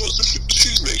I said, do you want some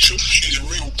shoes, mate? Your shoes are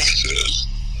real battered.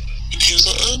 And he was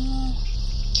like,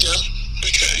 yeah,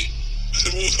 okay. I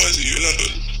said, what size are you,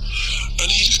 11? And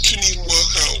he just couldn't even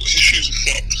work out, his shoes were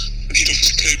fucked. And he'd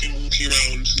obviously been walking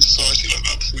around in society like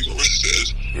that before he got arrested.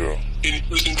 Yeah. In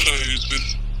prison clothes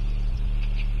with...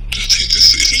 It's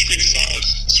just really sad.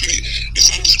 It's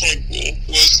undescribable.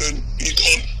 Worse than you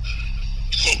can't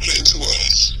put it into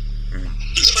words.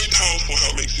 It's very powerful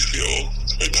how it makes you feel.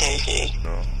 It's very powerful.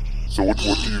 Yeah. So what do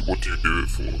you do it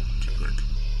for, do you think?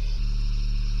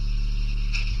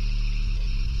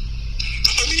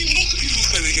 I mean, lots of people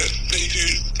say they do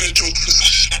their job for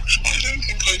satisfaction. I don't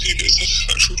think I do get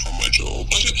satisfaction from my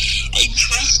job.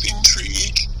 Interest,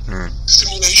 intrigue,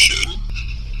 stimulation.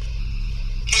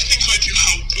 I think I do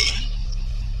help them.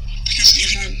 Because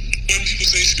even when people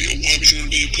say to me, oh, why would you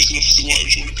want to be a prison officer, why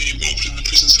would you want to be involved in the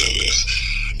prison service?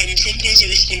 And sometimes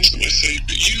I respond to them, I say,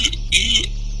 but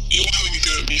you're having a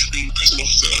go at me for being a prison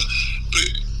officer, but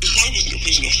if I wasn't a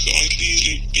prison officer, I could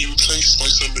easily be replaced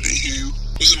by somebody who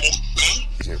was a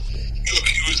monster, who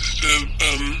was just a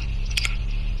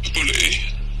bully.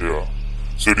 Yeah.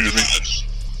 So do you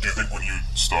think when you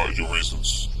started, your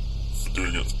reasons for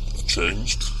doing it have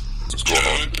changed? It's gone on?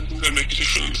 I don't think that make a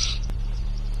difference.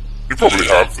 You probably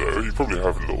have, though. You probably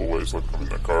have in little ways, like, I mean,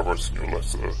 that guy writes in your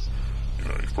letter,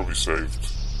 you've probably saved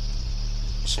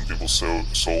some people's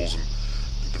souls in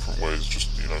different ways. Just,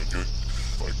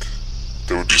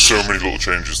 there would be so many little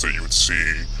changes that you would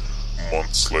see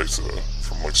months later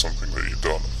from, like, something that you'd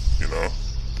done,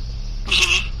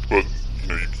 But,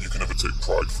 you can never take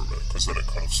pride from it, because then it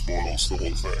kind of spoils the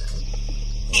whole thing.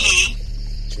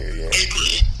 So, yeah. I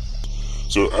agree.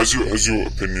 So, has your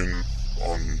opinion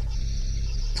on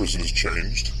prisoners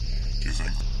changed, do you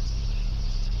think?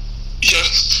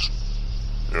 Yes.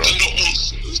 Yeah. They're not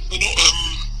monsters. They're not,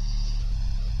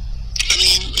 I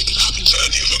mean, it could happen to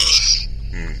any of us.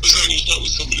 I was having a chat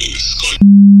with somebody, this guy,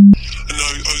 and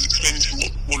I was explaining to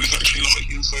him what it's actually like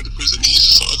inside the prison. He's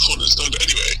just like, I can't understand it.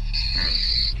 Anyway,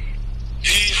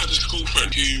 he had a school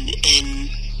friend who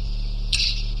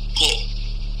got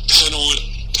 10 or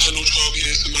 12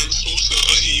 years for manslaughter.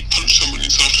 He punched someone in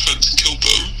self-defense.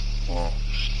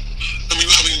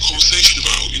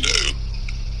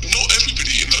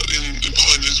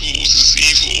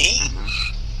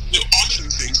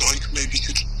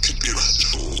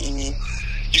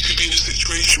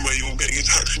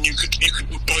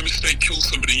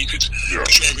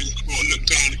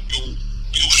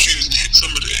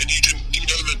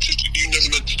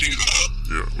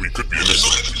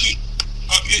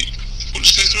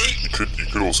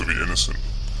 also be innocent.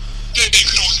 Yeah, you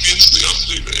could also be innocent,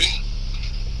 absolutely.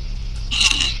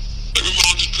 Like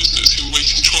remanded prisoners who are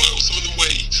waiting trial, some of them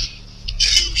wait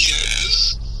 2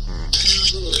 years. 2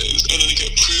 years, and then they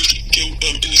get proved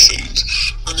innocent,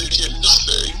 and they get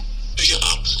nothing. They get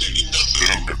absolutely nothing.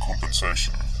 They don't get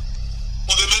compensation.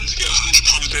 Well, they're meant to get £100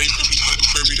 a day for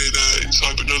every day they're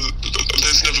inside, but no,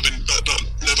 there's never been that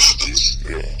never happens.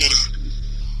 Yeah. Never happens.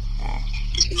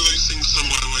 It's one of those things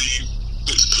somewhere where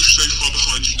it's pushed so far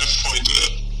behind you never find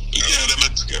it. But yeah, they're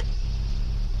meant to get.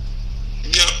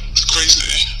 Yeah, it's crazy.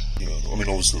 I mean,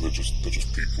 obviously they're just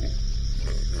people.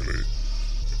 Really,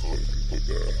 people that put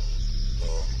there.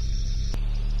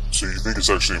 So you think it's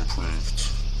actually improved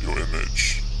your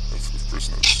image of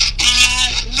prisoners?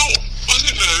 No, I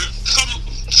don't know. I don't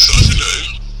know.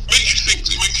 It makes you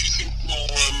think more.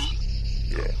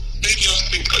 Maybe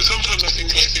sometimes I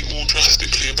think more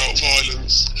drastically about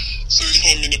violence. So if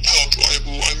I'm in a pub,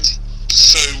 I'm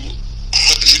so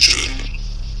hyper-vigilant.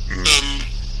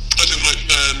 I don't like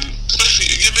men, especially.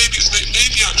 Yeah, maybe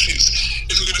actually,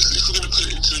 if we're gonna put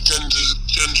it into a gender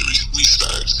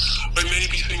respect, I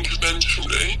maybe think of men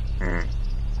differently. And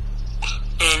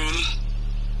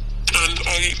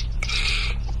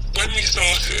when we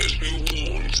started, we were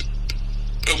warned.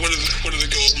 One of the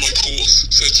girls in my course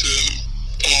said to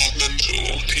our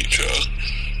mentor teacher,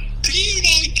 "Do you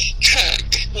check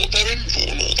what they're in for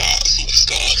and all that sort of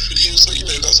stuff?" And he was like,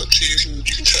 "That's up to you. You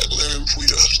can check what they're in for. You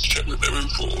don't have to check what they're in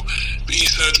for." But he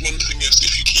said one thing is,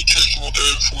 if you keep checking what they're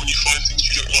in for and you find things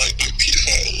you don't like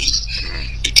paedophiles,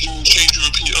 it can change your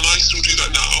opinion. And I still do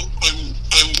that now. I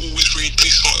will always read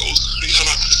police files. We have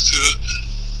access to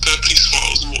their police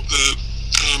files and what the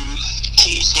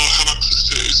courts have access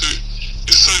to. So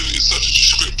it's such a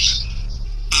descriptive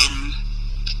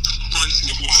writing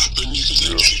of what happened. You could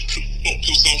literally plop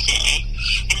yourself there.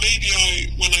 And maybe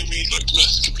when I read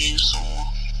domestic abuse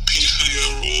or paedophilia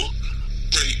or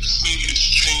rapes, maybe it's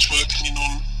changed my opinion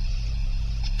on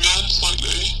men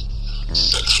slightly,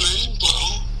 sexually,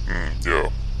 well. Yeah.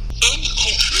 And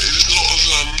culturally, there's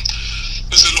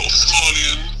a lot of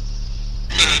Somalian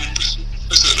men in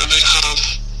prison, and they have.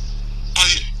 I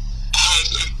had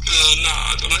a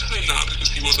lad, and I say lad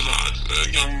because he was a lad, a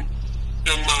young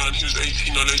man. He was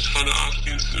 18. I later found out after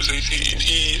the incident he was 18.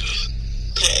 He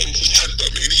threatened to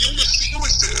headbutt me, and he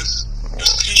almost did. He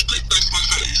was pretty close to my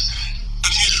face,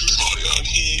 and he was from Somalia, and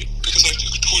because I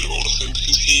took a toilet roll off him,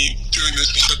 because during this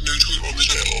we had no toilet roll in the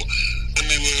jail, and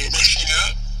they were rationing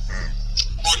it.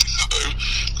 Rightly so,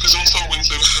 because on some wings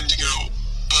they were handing out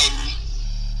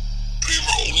blue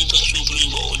roll, industrial blue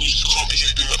roll, and you just can't be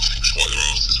doing that to people while your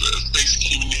asses with basic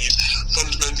human needs.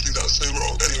 Fundamentally, that's so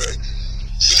wrong. Anyway,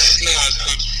 this lad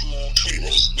had 4 toilet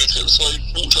rolls with him, so I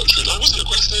walked up to him. I wasn't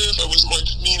aggressive, my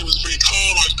demeanour was really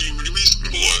calm, I was being really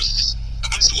reasonable,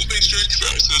 and sort of made a joke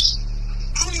about it. I said,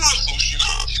 "How many assholes do you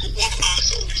have? You've got one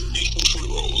asshole who needs 4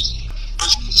 toilet rolls." And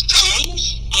he just turned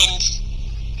and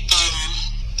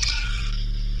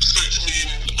spoke to me in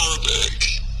Arabic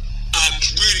and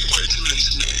really quite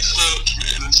intimidated me, sweared up to me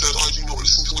and said, "I do not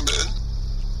listen to women."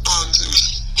 And it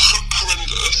was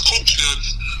horrendous.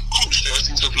 Culturally, I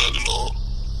think I've learned a lot.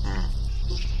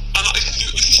 And I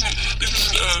think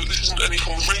this isn't any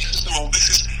form of racism, or this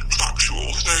is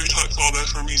factual. Stereotypes are there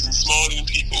for a reason. Somalian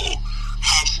people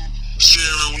have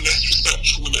zero less respect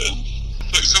for women.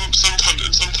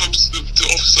 Sometimes the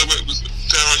office I work with,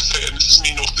 dare I say, and this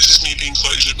is me being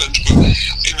slightly judgmental,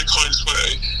 but in the kindest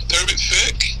way, they're a bit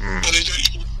thick, and they don't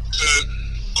even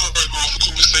choreograph a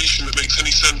conversation that makes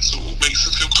any sense or makes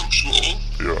them feel comfortable.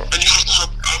 Yeah. And you have to have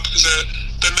that because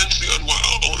they're mentally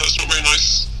unwell, and that's not a very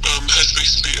nice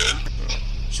headspace to be in. Yeah.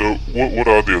 So what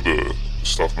are the other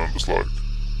staff members like?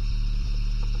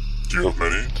 Do you have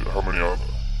many? How many are there?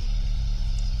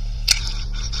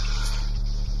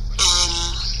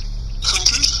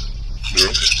 100? Yeah.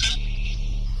 150?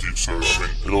 So,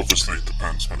 it obviously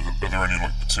depends. Are there any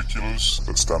particulars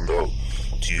that stand out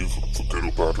to you for good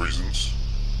or bad reasons?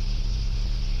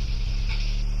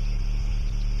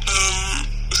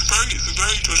 It's a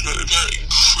very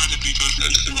incredibly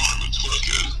judgmental environment to work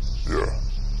in. Yeah.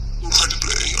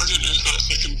 Incredibly. I don't know if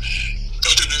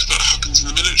that happens in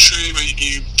the military where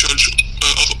you judge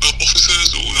other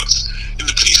officers, or that's in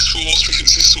the police force, because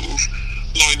it's this sort of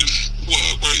line of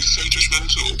work where it's so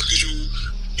judgmental, because you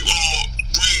are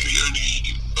really only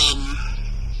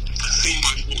seen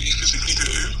by what you physically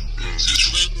do. So it's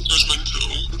really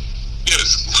judgmental. Yeah,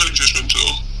 it's incredibly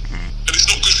judgmental. And it's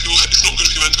not good for your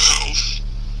mental health,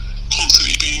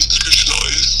 constantly being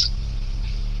scrutinised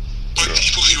by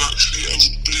people who actually are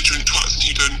belligerent twats and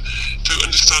who don't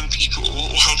understand people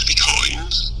or how to be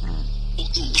kind or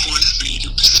think before they speak.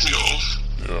 It pisses me off.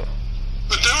 Yeah.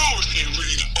 But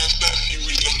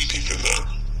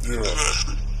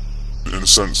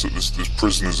sense that there's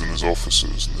prisoners and there's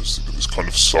officers, and there's kind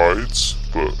of sides,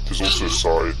 but there's also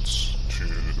sides to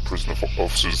the prison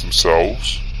officers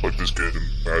themselves. Like, there's good and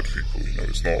bad people, you know,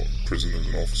 it's not prisoners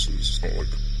and officers, it's not like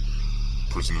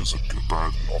prisoners are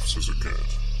bad and officers are good,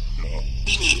 you know.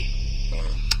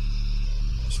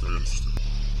 It's very interesting.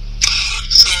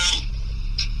 So,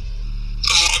 I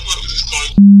work with this guy,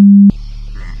 and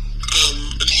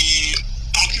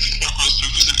I'll give you the background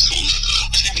story because it's sort of,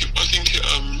 I think it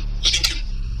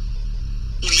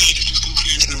will lead you to the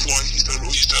conclusion of why he's done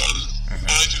what he's done. And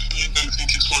I don't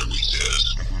think it's right what he did.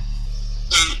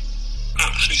 So,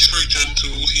 actually, he's very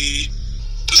gentle. He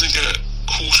doesn't get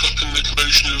caught up in the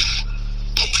commotion of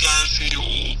popularity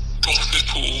or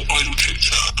gossip or idle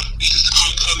chit-chat. He just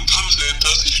comes in,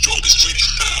 does his job, is really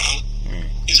fair.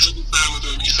 He's really fair with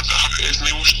them, he's a bit happy, and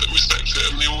they all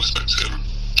respect him,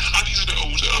 and he's a bit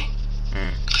older.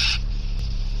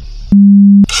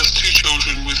 Has 2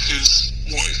 children with his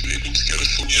wife, and they've been together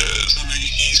for years, and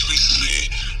he's recently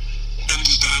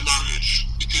ended their marriage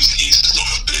because he's just not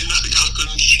happy. Nothing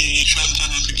happened, she hasn't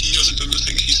done anything, he hasn't done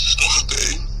anything, he's just not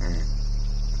happy.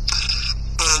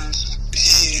 And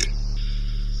he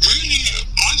really,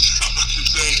 I just sat back and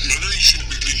observed him. I know you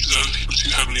shouldn't really observe people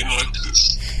too heavily in life because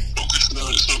it's not good for them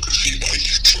and it's not good for you, but I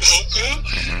just couldn't help it.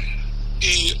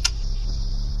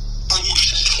 I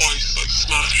watched him twice, like,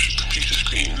 smash computer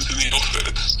screens in the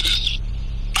office.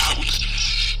 I would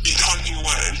be typing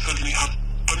away and suddenly have,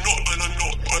 I'm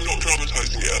not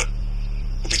dramatising it.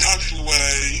 I'll be typing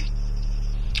away,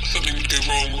 something would go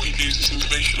wrong or he'd lose this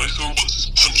information. I saw him once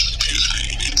just punch the computer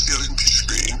screen into the other computer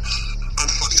screen and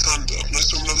fuck his hand up. And I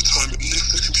saw him another time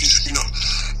lift the computer screen up,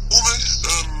 almost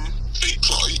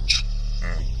ape-like,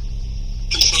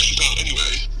 and smash it down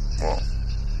anyway. Wow.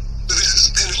 But this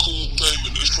is a pinnacle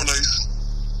moment of when I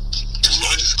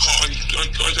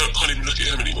can't even look at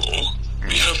him anymore.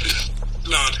 We have this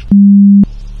lad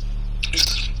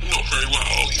who's not very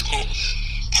well. He's got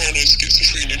paranoid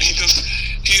schizophrenia, and he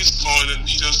is violent,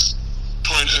 he does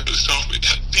try and hurt himself, but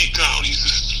deep down he's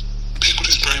just pickled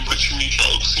his brain by too many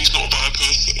drugs. He's not a bad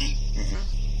person.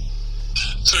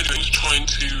 So anyway, he was trying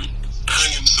to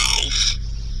hang himself.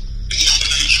 He had a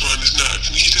noose around his neck,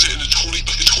 and he did it in a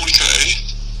tourniquet.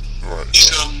 Right.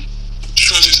 He's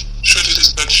shredded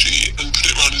his bed sheet and put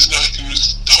it around his neck and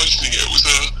was tightening it with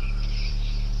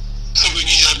something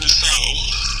he had in his cell.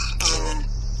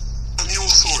 And we all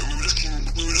saw it. We were looking at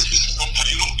him. You're not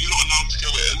allowed to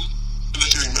go in when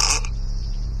they're doing that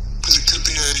because it could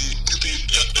be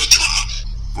a trap.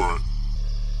 Right.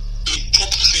 The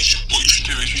proper procedure, what you should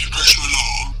do is you should press your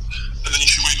alarm and then you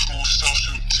should wait for more staff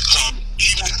to come,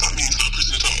 even if that means that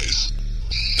prisoner dies.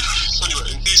 So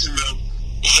anyway, he's in there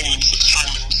hanging himself,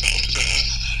 strangling himself to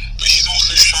death, but he's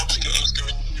also shouting at us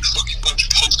going, "You fucking bunch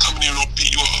of cunts, come in here and I'll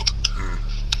beat you up."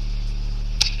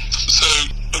 So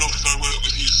an officer I work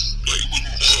with, he's like, wouldn't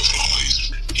hurt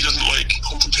flies. He doesn't like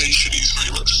confrontation. He's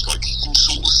very much just like, you can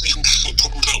sort of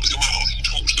problems out with your mouth. You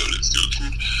can talk to them.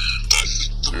 That's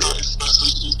the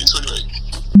thing. So anyway,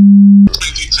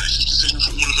 made the executive decision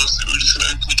for all of us that we were just going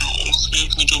to open the door. So we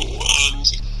opened the door and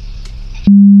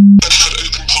had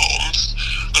open palms.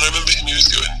 And I remember him, he was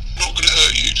going, "Not going to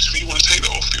hurt you. Just really want to take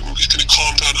that off you. We're just going to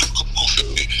calm down and have a cup of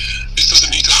coffee. This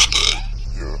doesn't need to happen."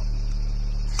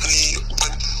 And he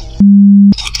went for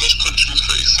punch in his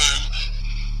face, so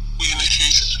we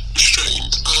initiated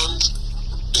restraint, and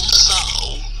in the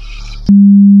cell,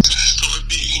 just started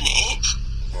beating him up.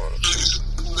 And it was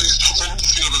the most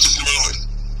horrendous thing I've ever seen in my life.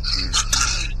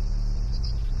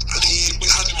 And we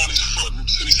had him on his front,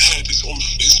 so his head is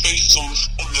his face is on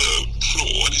the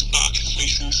floor, and his back is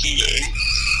facing the ceiling,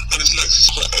 and his legs are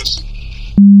spread.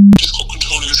 Just got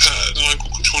control of his head, and I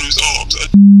got control of his arms, and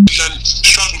then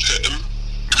straddled him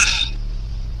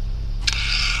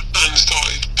and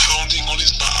started pounding on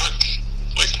his back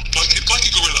like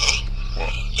a gorilla.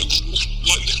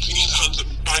 Like lifting his hands up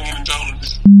and banging him down on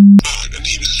his back, and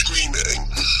he was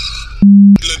screaming,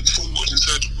 leant forward and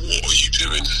said, "What are you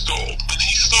doing? Stop." And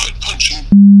he started punching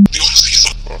the officer. He's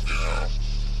like,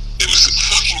 it was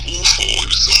fucking awful, it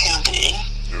was horrible.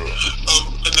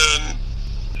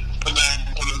 And then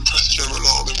one of them pressed the general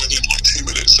alarm, and within like 2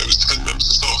 minutes there was 10 members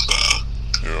of staff there.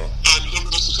 And none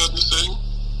of us have said anything.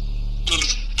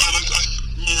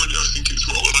 Morally I think it's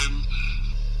wrong, and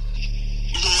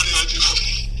morally I do have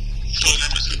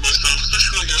dilemmas with myself,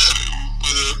 especially when I go home,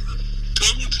 whether do I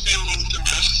want to be involved in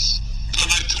this? And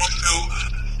do I feel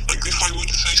like if I were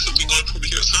to say something I'd probably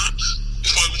get sacked?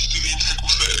 If I were to do the integral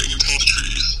thing and tell the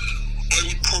truth, I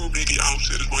would probably be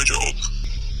outed of my job.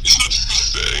 Isn't that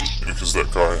disgusting? Because that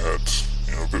guy had,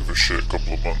 a bit of a shit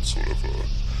couple of months or whatever.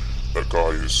 That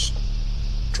guy who's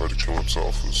tried to kill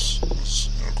himself has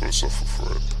got to suffer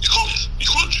for it. You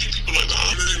can't treat people like that.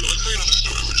 I mean, I'll tell you another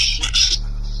story which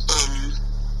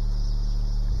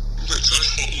I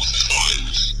thought also find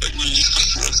really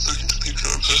disgusting. I've spoken to people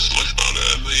in my personal life about it,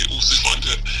 and they also find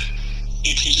it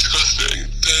equally disgusting.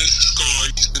 There's this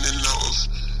guy, he's been in and out of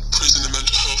prison and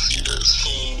mental health units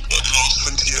for the last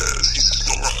 20 years. He's just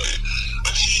not right.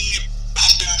 And he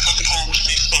has been fucking horrible to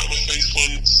me, spat in my face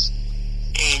once.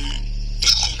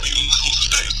 Just called me all sorts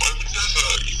of names, but I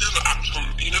would you never act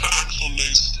on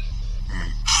those,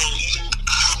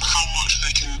 how much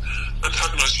they can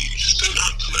antagonise you. You just don't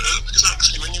act on it, because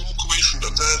actually when you walk away from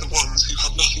them, they're the ones who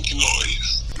have nothing in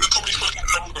life. They're probably fucking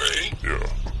hungry. Yeah.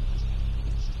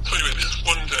 So anyway, this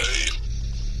one day,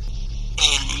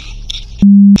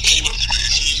 came up to me,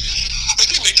 I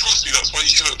think they trust me, that's why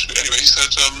he came up to me. Anyway, he said,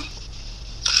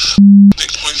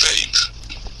 nicked my vape.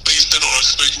 They're not allowed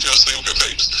to smoke in jail, so they all get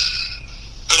vapes.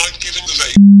 And I'd given the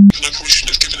vape, and I probably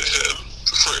shouldn't have given it him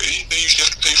for free. They usually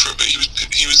have to pay for it, but he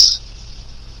was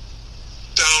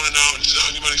down and out and didn't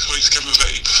have any money, so I just gave him a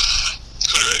vape.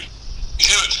 So anyway, he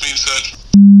came up to me and said,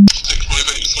 nicked my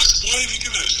vape. So I said, why have you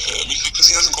given it to him? He said, because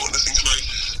he hasn't got anything tonight.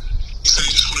 He said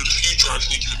he just wanted a few drugs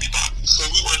and he'd give it me back. So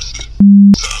we went to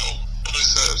the cell, and I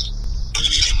said, I'm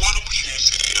going to give you one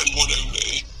opportunity and one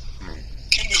only.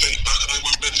 Give me the vape back and I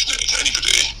won't mention it to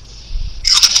anybody.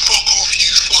 You can fuck off,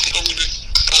 you fucking, I'm going to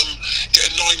get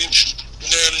a 9-inch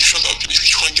nail and shove it up if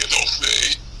you try and get that off me.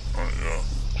 Right, yeah.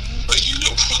 Like, you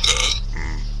little fucker.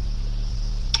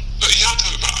 But he had to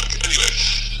have it back. Anyway,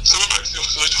 so I went back to the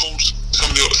office and I told some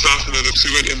of the staff and others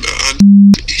who went in there, and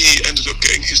he ended up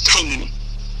getting his tongue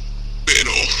bitten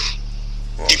off.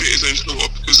 Wow. He bit his own tongue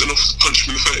off because an officer punched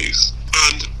him in the face.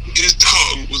 And his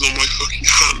tongue was on my fucking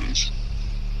hand.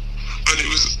 And it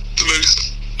was the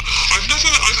most... I've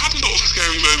had a lot of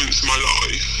scary moments in my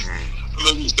life.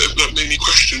 Moments that have made me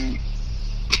question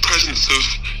the presence of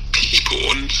people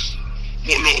and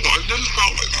whatnot, but I've never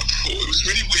felt like that before. It was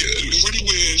really weird.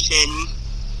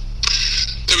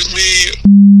 There was me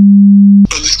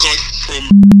and this guy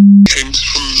came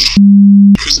from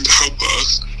prison to help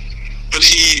us, and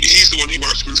he's the one who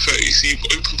whacked him in the face. He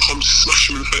opened palm to smash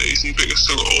him in the face, and he bit his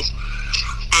tongue off.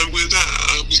 And we're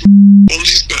there, on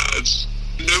his bed,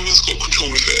 no one's got control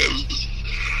of him,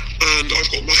 and I've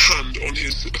got my hand on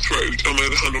his throat and my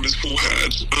other hand on his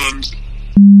forehead, and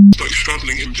like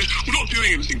straddling him. We're not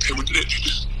doing anything to him, we're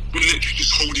literally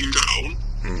just holding him down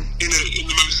in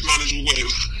the most manageable way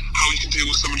of how you can deal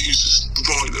with someone who's just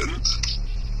violent.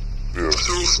 Yeah.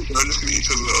 So we're all sitting there looking at each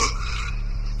other,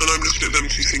 and I'm looking at them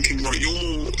two thinking, right, you're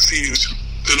more senior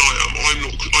than I am.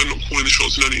 I'm not calling the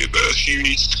shots in any of this. You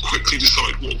need to quickly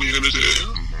decide what we're going to do.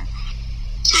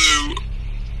 So,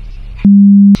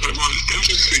 right, let's get him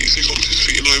to his feet. So he got him to his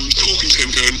feet, and I was talking to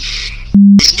him going,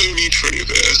 there's no need for any of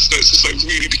this. Let's just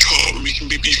really be calm, and you can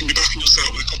be back in your cell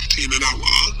with a cup of tea in an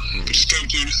hour, but just don't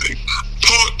do anything.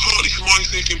 Partly for my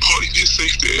safety and partly for his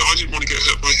safety. I didn't want to get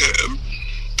hurt by him,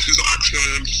 because actually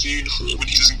I am just in uniform, and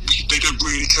they don't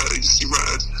really care, they just see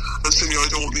red. And secondly, I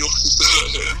don't want the officers to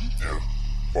hurt him. Yeah.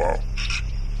 Wow.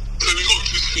 So we got him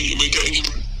to his feet, and we're getting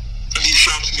him, and he's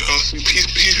shouting at us, and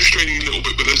he's restraining a little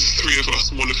bit, but there's 3 of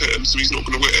us and 1 of him, so he's not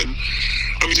going to win.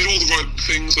 And we did all the right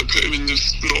things, like put him in the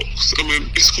blocks, and we're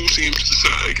escorting him to the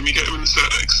SEG, and we get him in the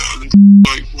SEG cell, and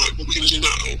like, right, what are we going to do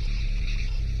now?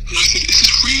 And I said, is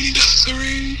this really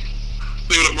necessary?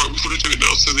 They were like, right, we've got to do it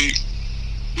now. So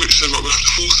Rich said, right, we'll have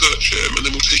to full search him, and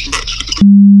then we'll take him back to the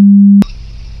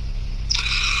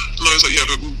and I was like, yeah,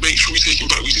 but make sure we take him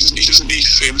back. He doesn't need to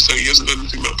stay in the SEG, he hasn't done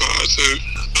anything that bad. So,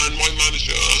 and my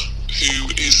manager, who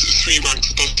is 3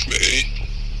 ranks above me,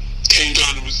 came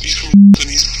down and he's from and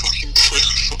he's a fucking prick.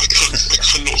 I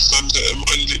cannot stand him.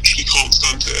 I literally can't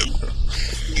stand him.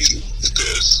 And he's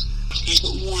this. He's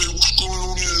like, what's going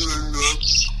on here then,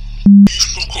 lads? You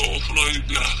fuck off, and I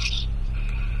left.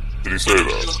 Did he say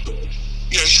that?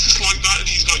 Yeah, he's just like that, and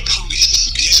he's like,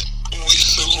 he's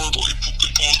so horrible, he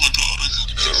pours my blood, I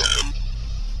fucking hate him.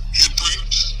 He's a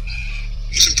brute.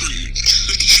 He's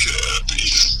sick as shit, but he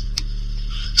just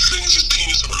slings his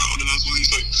penis around and has all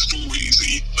these like stories that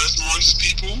he mesmerises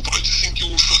people, but I just think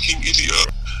you're a fucking idiot.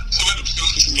 So I went up to the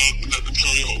office and let them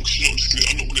carry on, because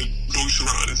I'm not going to loiter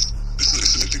around, it's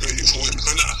degrading for him, so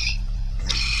I left.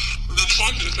 And then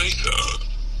 5 minutes later,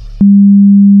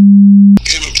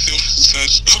 came up to the office and said,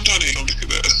 come down here and look at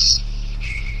this.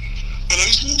 And I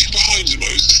was walking behind him,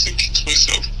 I was just thinking to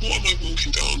myself, what am I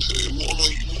walking down to? What have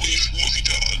he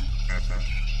done?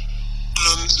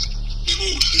 And we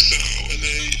walked to the cell, and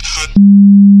they had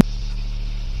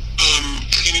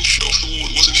cleaning shit off the wall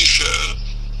that wasn't his shirt.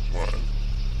 Right.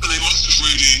 And they must have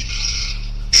really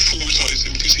traumatised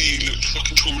him, because he looked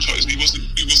fucking traumatised.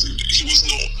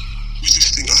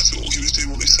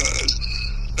 said.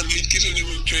 And they'd given him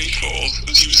a J-cloth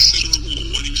as he was stood on the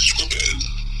wall and he was scrubbing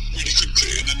really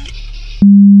quickly, and then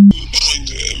behind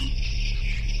him,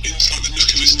 inside the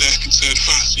nook of his neck, and said,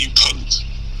 "Fasten, you cunt."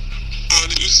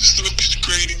 And it was just the most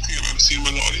degrading thing I've ever seen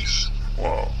in my life.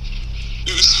 Wow.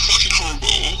 It was fucking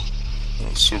horrible.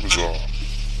 That's so bizarre.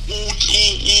 All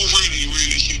really,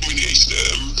 really humiliated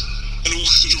him, and all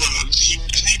stood around. And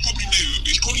he probably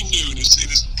knew in his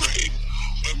brain,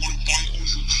 I want to bite all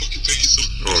your fucking face off.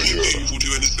 I can't move or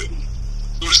do anything.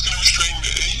 You're just going to restrain me,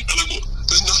 and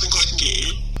there's nothing I can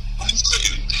do. And it's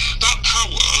like, that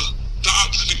power, that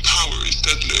absolute power is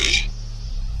deadly.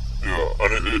 Yeah,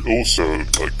 and it also,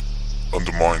 like,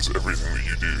 undermines everything that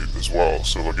you do as well.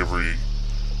 So, like, every,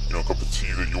 cup of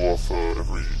tea that you offer,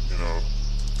 every,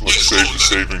 like,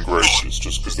 saving grace, it's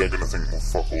just because they're going to think, well,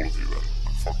 fuck all of you then.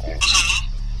 Fuck all of you.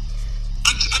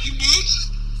 And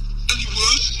you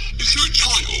would, if you're a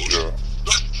child,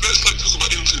 let's talk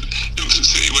about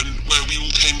infancy, where we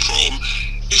all came from.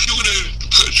 If you're going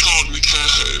to put a child in a care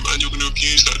home and you're going to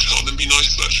abuse that child and be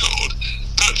nice to that child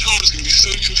is going to be so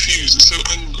confused and so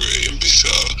angry and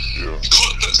bitter. Yeah.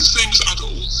 That's the same as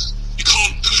adults. You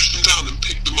can't push them down and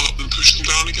pick them up and push them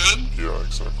down again. Yeah,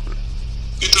 exactly.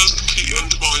 It does completely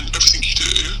undermine everything you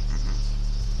do.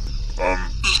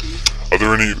 Are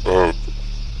there any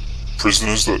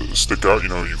prisoners that stick out?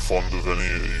 Are you fond of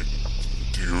any?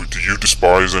 Do you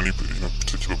despise any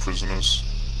particular prisoners?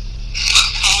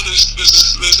 No,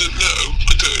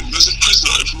 I don't. There's a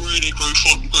prisoner I've really grown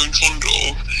fond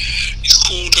of. He's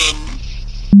called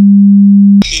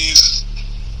he's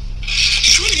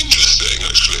really interesting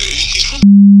actually. He's from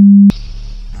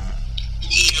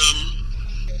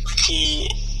for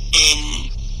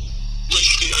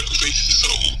racially aggravated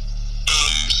assault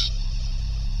and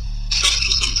theft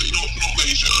or something, not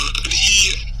major, and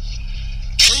he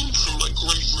came from like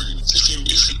great roots,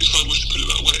 if I was to put it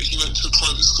that way. He went to a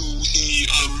private school, he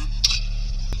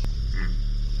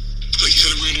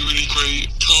had a really, really great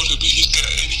childhood, but he's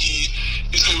gay and he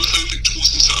is homophobic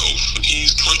towards himself, and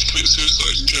he's tried to commit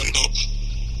suicide and jailed up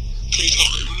 3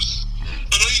 times.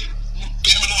 And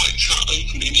him and I chat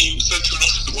openly, and he said to an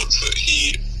officer once that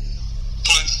he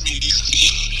finds me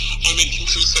I make him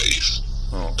feel safe.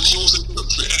 And he wasn't up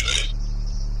to it anyway.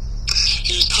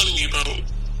 He was telling me about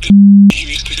he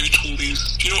used to go to all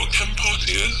these. Do you know what a chem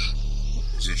party is?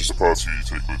 Is it just a party you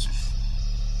take loads of?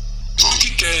 It's like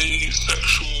a gay,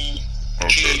 sexual,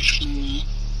 GHQ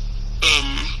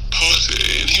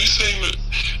party, and he was saying that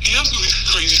he has all these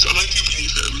crazy stuff, and I do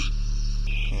believe him.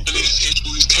 And he used to go to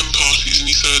all these chem parties, and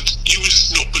he said, "You would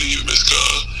not believe it, Miska."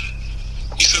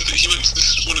 He said that he went to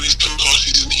one of these chem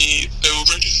parties, and they were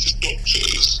registered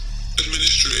doctors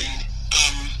administering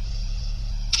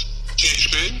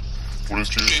GHB. What is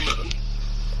GHB?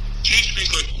 GHB is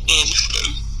like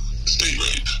Ritalin, state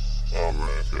rape. Oh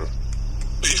right, yeah.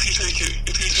 But if you take it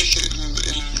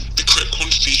in the correct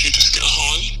quantities, you just get a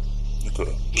high.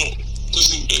 Okay. It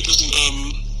doesn't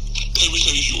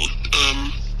comatose you or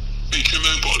make you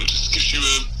immobile. It just gives you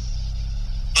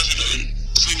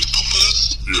same as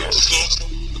poppers. Yeah. It's faster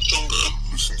and stronger.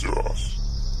 Listens your ass.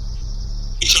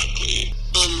 Exactly.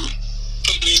 And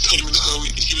he was telling me how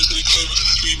he was in a coma for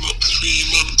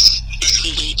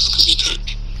 3 weeks because he took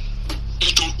a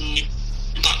Dalton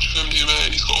batch of MDMA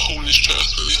and he's got a hole in his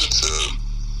chest where they had to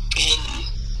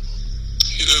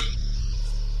he had a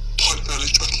pipe down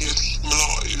his trachea to keep him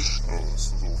alive. Oh, this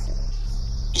is awful.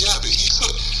 Yeah, but he's so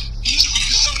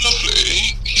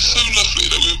lovely. He's so lovely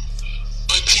that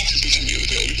I painted with him the other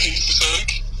day. We painted the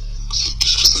SAG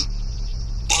just because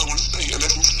I wanted to paint, and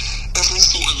everyone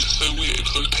thought I was so weird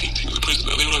because I was painting with the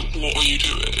prisoner. They were like, "What are you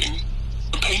doing?"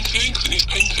 "I'm painting," because it needs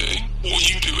painting. "What are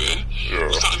you doing?" Yeah.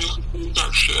 "Was that in your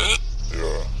back shit?"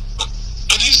 Yeah.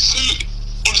 And he's so,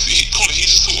 honestly,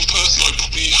 he's the sort of person I'd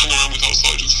probably hang around with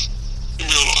outside of, in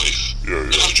real life. Yeah.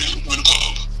 And have a drink with him in a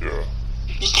pub. Yeah.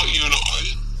 Just like you and I.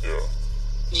 Yeah.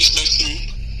 He's made some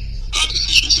bad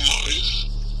decisions in life.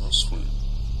 That's sweet.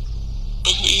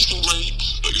 And he's been raped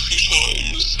like a few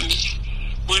times, and he's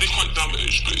really quite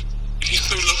damaged, but he's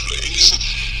so lovely. He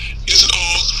doesn't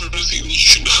ask for anything that you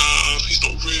shouldn't have. He's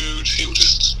not rude. He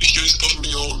goes above and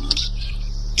beyond.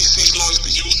 He sees life,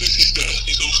 but he also sees death.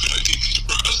 He's also like deeply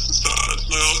depressed and sad.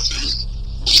 And I asked him,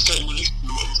 he's getting released in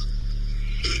a month.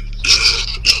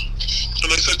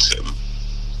 And I said to him,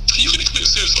 "Are you going to commit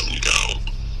suicide when you get out?"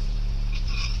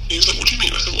 And he was like, "What do you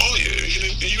mean?" I said, "Well, are you? Are you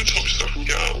going to touch yourself when you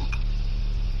get out?"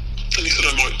 And he said,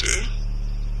 "I might do."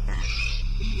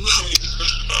 We were having a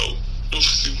discussion about,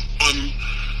 obviously, I'm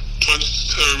trying to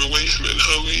deter him away from it, and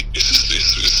how he's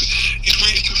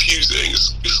really confusing.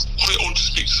 It's quite odd to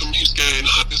speak to someone who's gay and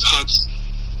has had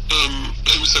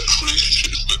homosexual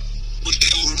relationships, would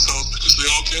kill themselves because they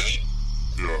are gay.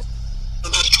 Yeah.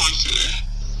 And that's trying to.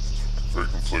 Very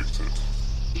conflicted.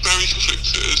 Very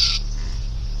conflicted.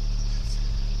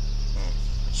 Oh,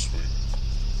 sweet.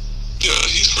 Yeah,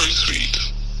 he's very sweet.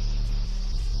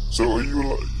 So are you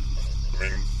like, I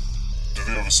mean, do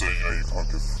they ever say, you know, you can't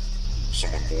give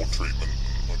someone more treatment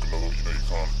than like another, you know, you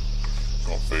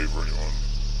can't favour anyone?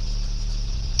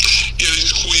 Yeah, they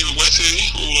just call you a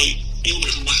wetty, or like, you're a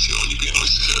bit of a wetty, aren't you, being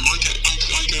nice to him?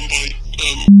 I go and buy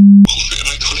coffee and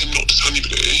I tell him not to tell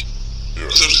anybody,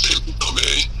 because they'll just take it at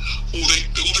me. Or they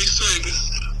say this,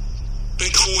 they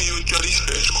call you a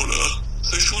jellyfish, Connor.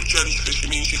 So if you're a jellyfish, it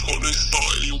means you've got no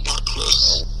style, you're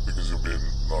backless. Oh, because you're being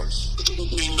nice. Because you're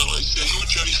being nice, yeah, you're a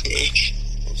jellyfish.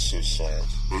 That's so sad.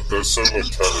 But they're so like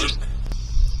telling.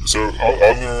 So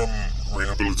are there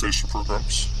rehabilitation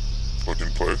programs like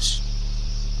in place?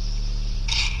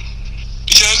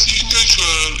 Yeah, so you can go to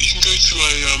a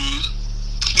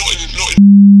not in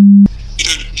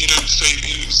you don't stay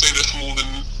there for more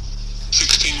than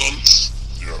 16 months.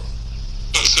 Yeah.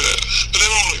 That's it. But there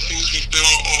are like things. There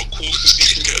are art courses. You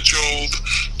can get a job,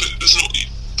 but there's no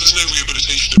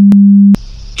rehabilitation.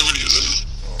 There really isn't.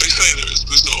 They say there is,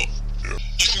 but there's not. Yeah.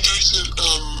 You can go to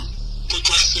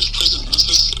progressive prisons.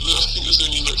 I think there's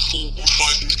only like 4 or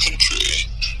 5 in the country,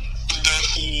 and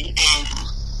therefore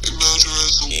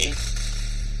murderers or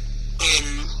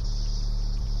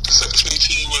Section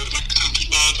 18, where like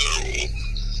attempted murder or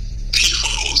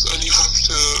paedophiles, and you have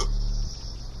to.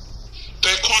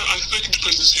 I've spoken to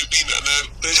prisoners who've been there, and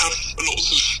they have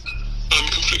lots of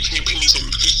conflicting opinions on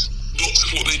them, because lots of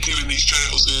what they do in these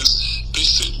jails is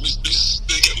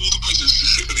they get all the prisoners to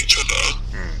sit with each other,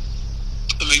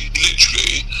 and they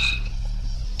literally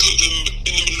put them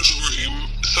in the middle of a room,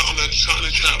 sat in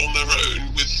a chair on their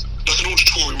own, with like an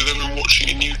auditorium with everyone watching,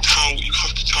 and you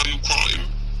have to tell your crime,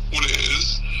 what it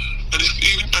is, and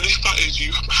if that is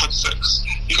you've had a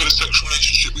sexual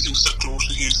relationship with your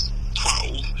stepdaughter who's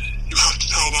 12, you have to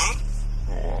tell that.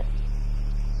 Oh wow.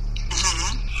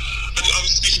 And I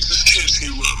was speaking to this kid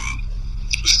who,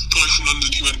 this guy from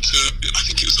London, he went to, I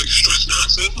think it was like Stratton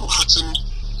Hatton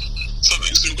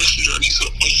something, so Western, and he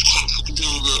said, I just can't fucking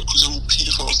deal with it because there are all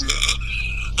paedophiles in there.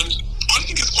 And I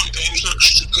think it's quite dangerous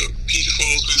actually to put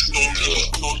paedophiles with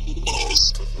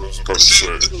non-paedophiles. I was about to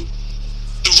say.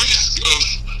 The risk of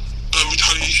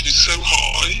retaliation is so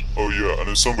high. Oh yeah, and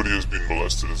if somebody has been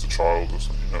molested as a child or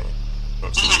something, you know,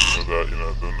 that's the reason of that, you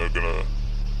know, then they're gonna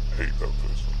hate that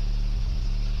person.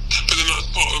 But then that's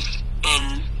part of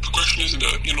progression, isn't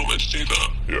it? You're not meant to do that.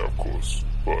 Yeah, of course,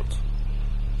 but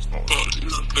it's not. But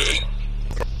exactly.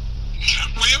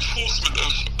 Reinforcement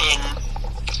of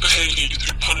behaviour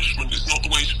through punishment is not the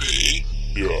way to be.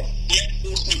 Yeah.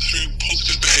 Reinforcement through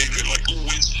positive behaviour, like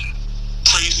always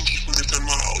praising people when they've done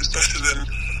well, is better than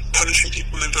punishing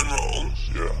people when they've done wrong.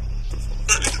 Yeah, definitely.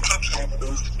 Don't need to punish them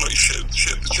like shit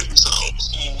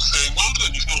themselves, or saying, well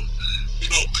done, you've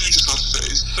not proved yourself today,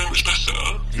 it's so much better.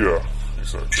 Yeah,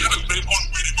 exactly. They've gone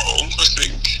really wrong, I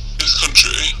think, in this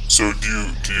country. So do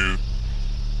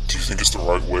you think it's the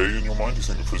right way in your mind? Do you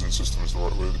think the prison system is the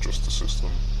right way, the justice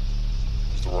system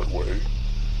is the right way?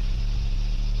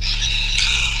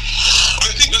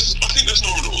 I think there's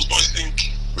nominals, but I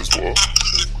think There's what?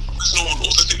 There's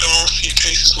nominals. I think there are a few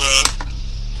cases where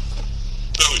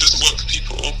no, it doesn't work for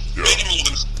people. Yeah. Maybe more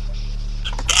than.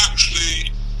 But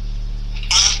actually,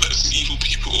 I have met some evil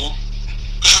people.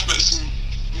 I have met some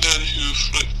men who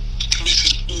have like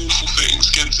committed awful things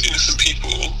against innocent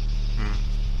people.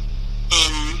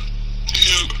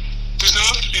 Who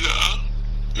deserve to be there.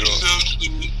 Who deserve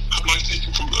to have life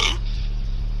taken from them.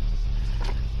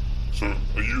 So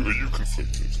are you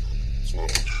conflicted as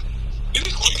well? It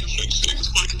is quite conflicting. It's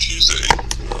quite confusing.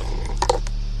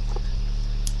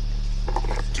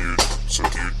 Do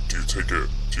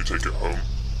you take it home?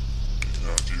 You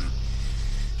know,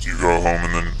 do you go home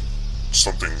and then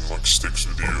something like sticks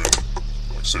with you, and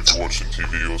like say if you're watching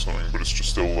TV or something, but it's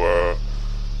just still there,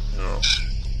 you know?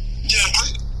 Yeah,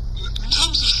 in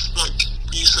terms of like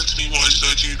you said to me, why did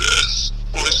I do this?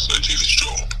 Why did I do this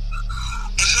job?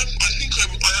 I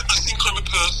think I'm a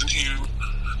person who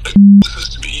like, says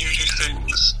to me, you do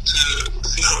things to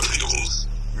see how it feels.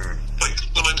 Like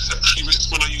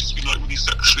when I used to be like really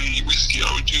sexually risky, I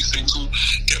would do things or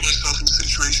get myself into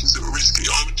situations that were risky.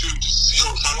 I would do it just to see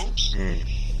how it felt.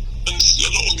 And a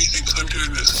lot of me thinks I'm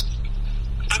doing this,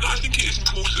 and I think it is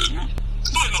important. It's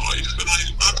my life, and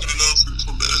I'm going to learn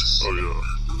from this. Oh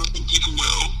yeah. And I think people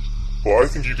will. Well, I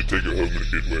think you could take it home in a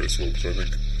good way as well, because I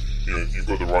think, you know, you've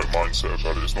got the right mindset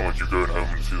about it. It's not like you're going home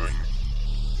and feeling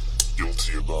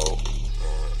guilty about,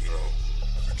 you know,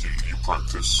 I think you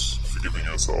practice forgiving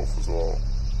yourself as well.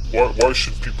 why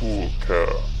should people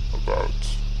care about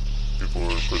people who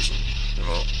are in prison, you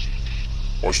know?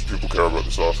 Why should people care about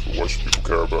this article? Why should people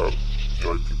care about the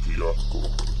IPP article?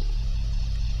 Well,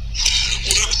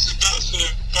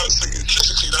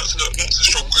 that's a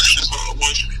strong question as well.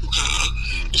 Why should people care?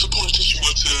 If a politician who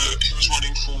was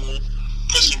running for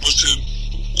president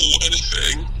or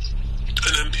anything,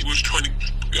 and then people were trying to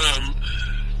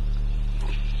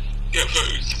get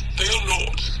votes, they are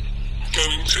not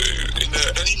going to, in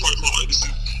any right mind, as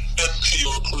an MP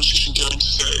or a politician going to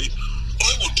say,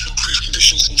 I want to improve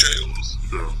conditions in jails.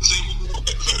 Yeah. They will not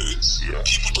get votes. Yeah.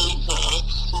 People don't care.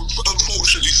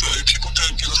 Unfortunately so, people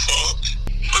don't give a fuck.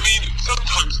 I mean,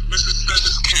 sometimes there's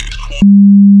this kid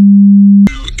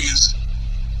who is...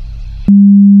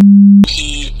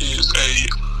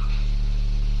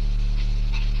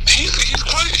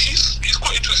 He's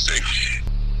quite interesting.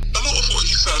 A lot of what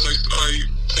he says, I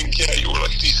think, yeah, you're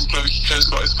like a decent bloke. He cares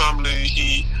about his family.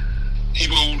 He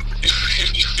will, if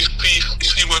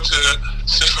he were to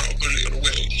sniff out a bully on a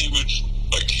wing,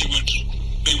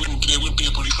 there wouldn't be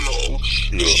a bully for long.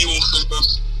 Yeah.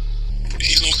 But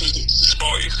he's also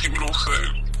despised. He would also,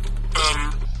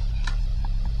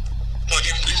 like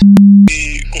if he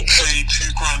got paid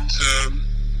 $2,000 to,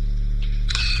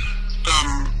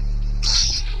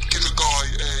 give a guy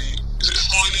is it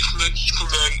Smiley from their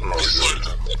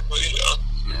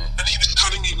and he was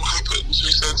telling me what happened. So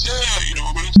he said,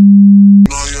 I went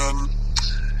and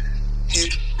he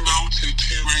had mounted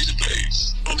 2 razor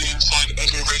blades on the inside of a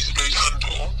razor blade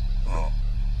handle.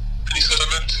 And he said,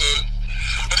 and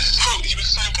this is how he was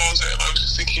so blasé, and I was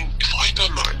just thinking, if I'd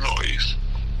done that in life,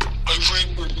 I really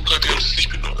wouldn't think I'd be able to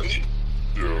sleep at night.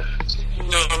 Yeah.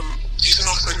 He's in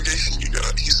our segregation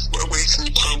unit. He's awaiting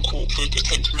the Crown Court for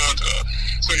attempted murder.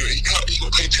 So anyway, he got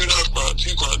paid $2,500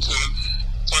 to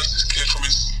slice this kid from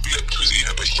his lip to his ear,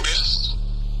 but he missed.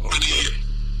 And he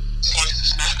sliced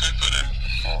his neck open and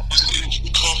was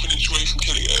half an inch away from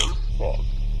killing him.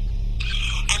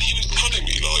 And he was telling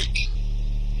me, I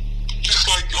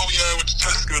went to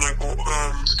Tesco and I bought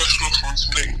special offer on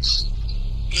some links.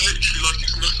 Literally like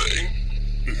it's nothing.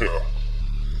 Yeah.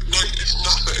 Like it's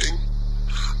nothing.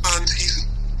 And he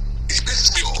pisses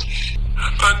me off.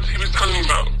 And he was telling me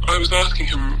about, I was asking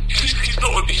him, he's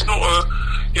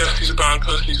a bad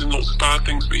person, he's done lots of bad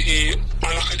things, but I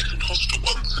took him to hospital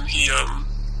once, and we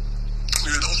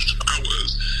were in hospital for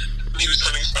hours, and he was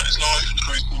telling us about his life, and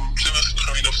how he's born in Plymouth, and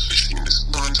how he loves fishing in his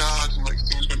mum and dad, and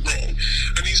things went wrong.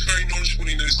 And he's very knowledgeable,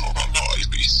 he knows a lot about life,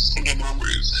 but he's gone down the wrong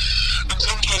route. And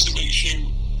sometimes it makes you,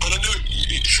 and I know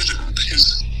it shouldn't,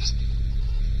 because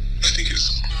I think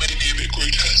it's maybe a bit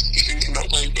grotesque to think in that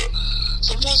way, but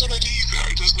sometimes when I leave there,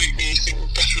 it does make me think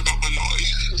better about my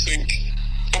life and think,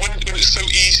 when it's so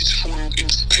easy to fall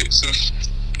into the pits of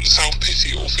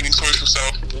self-pity or feeling sorry for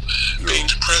yourself or being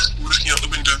depressed or looking out the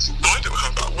window and thinking, no, I don't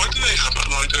have that, why do they have that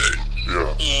and I don't?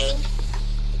 Yeah.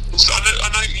 So I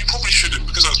know you probably shouldn't,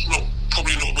 because that's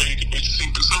probably not a really good way to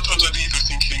think, but sometimes I leave there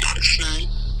thinking, actually,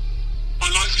 my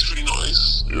life is really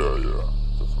nice. Yeah,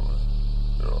 definitely.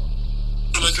 Yeah.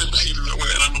 And I don't behave in that way,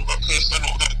 and I'm not that person, I'm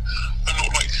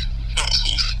not like that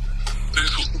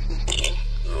those sorts of people.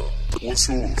 Yeah.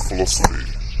 What's your philosophy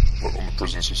on the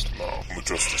prison system now, on the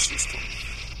justice system?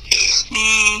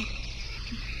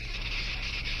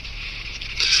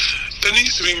 There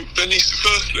needs to be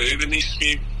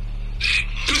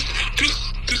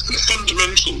just the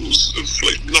fundamentals of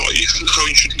life and how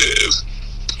you should live.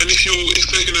 And if you're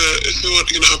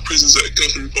gonna have prisons that are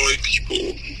governed by people,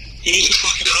 you need to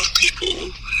fucking have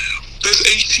people. There's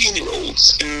 18-year-olds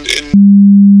in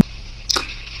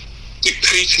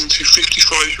dictating to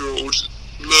 55-year-old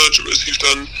murderers who've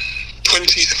done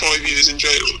 20 to 5 years in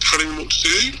jail, telling them what to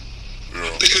do.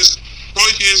 Yeah. Because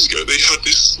 5 years ago they did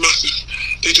this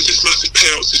massive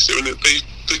payout system, and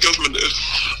the government have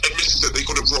admitted that they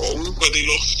got it wrong, where they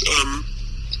lost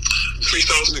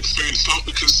 3,000 experienced staff,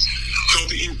 because how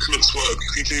the increments work,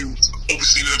 if you do,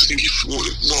 obviously with everything,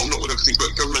 not with everything, but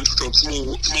governmental jobs, the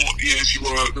more years you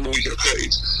work, the more you get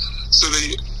paid. So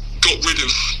they got rid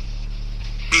of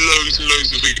loads and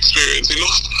loads of experience. They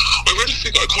lost, I read a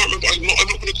figure, I can't remember, I'm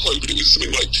not going to quote, but it was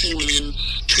something like 2 million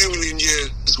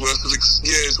years worth of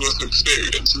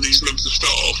experience in these members of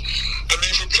staff, and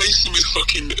they've replaced them with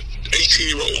fucking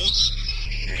 18-year-olds.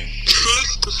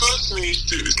 The first thing they need to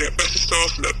do is get better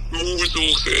staff and more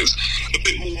resources, a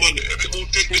bit more money, a bit more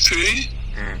dignity.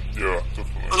 Yeah,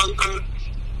 definitely.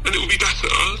 And it will be better,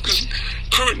 because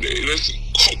currently there's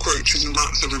cockroaches and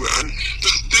rats everywhere, and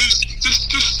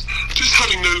just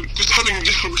having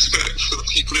little respect for the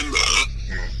people in there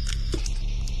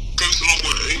goes a long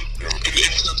way in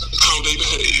terms of how they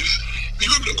behave. You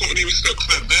haven't got any respect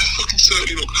for them. They're fucking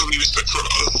certainly not going to have any respect for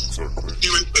us. Exactly.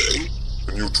 You ain't thing.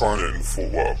 And you're trying to enforce,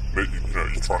 well,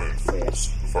 you're trying to enforce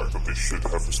the fact that they should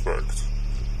have respect,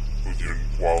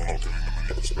 while not giving them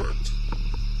any respect.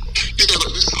 Yeah,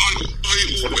 like this, I always,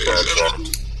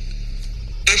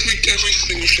 every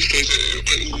single shift I do,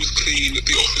 I always clean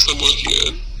the office I'm working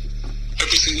in.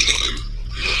 Every single time.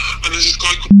 And there's this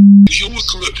guy called, he always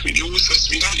comes up to me and he always says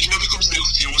to me, he never comes in the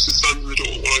office, he always just stands in the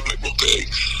door while I'm like mopping.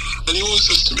 And he always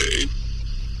says to me,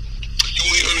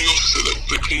 you're the only officer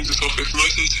that cleans this office. And I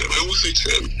say to him, I always say to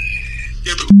him,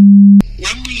 yeah, but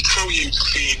when we tell you to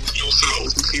clean your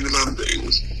cells and clean the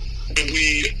landings, and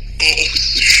our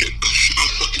offices are shit,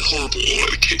 are fucking horrible,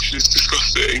 like the kitchen is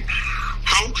disgusting,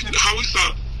 how is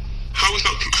that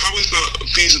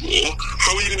feasible?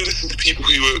 How are you going to listen to people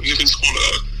who live in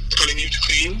squalor telling you to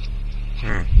clean?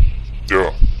 Yeah.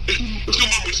 If your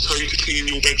mum were to tell you to clean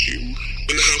your bedroom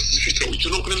when the house is a shithole,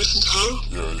 you're not going to listen to her?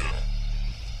 Yeah.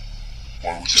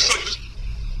 Why would just like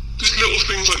just little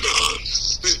things like that.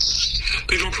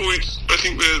 They've employed, I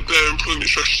think their employment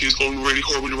strategy has gone really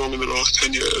horribly wrong in the last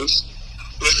 10 years.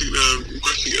 And I think they're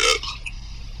regretting it.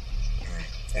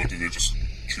 Or do they just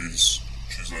choose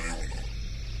anyone?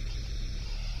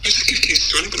 They just give keys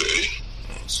to anybody.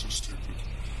 Oh, that's so stupid.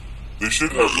 They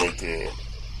should have like and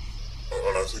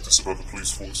I think this about the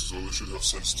police force as well, they should have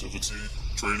sensitivity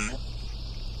training.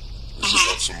 They should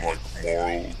have some like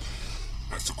moral,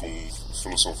 ethical,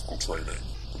 philosophical training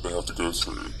that they have to go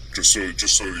through, just so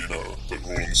you know that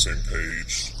we're all on the same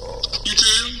page. You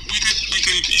do.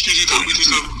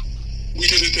 We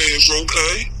did a day of role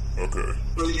play. Okay.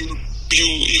 Where you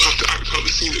have to act out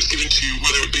the scene that's given to you,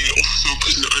 whether it be an officer or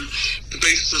prisoner, and the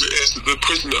basis of it is that the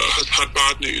prisoner has had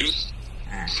bad news.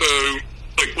 So,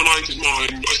 like when I did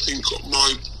mine, I think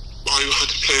I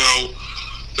had to play out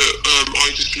that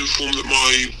I'd just been informed that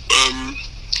my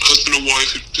husband and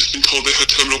wife had just been told they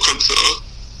had terminal cancer,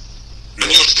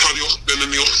 and you have to tell the officer, and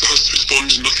then the officer has to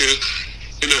respond in like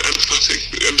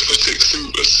empathetic,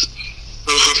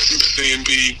 have sympathy and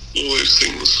be all those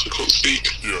things. I can't speak.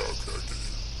 Yeah, okay.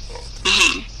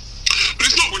 But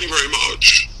it's not really very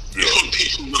much. Yeah. You can't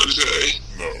teach them that a day.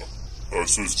 No. Oh,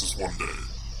 so it's just one day.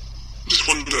 Just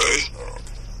one day. Oh,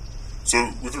 okay.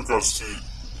 So, with regards to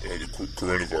the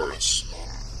coronavirus,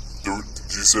 did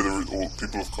you say all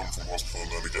people have come from hospital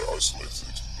and then they get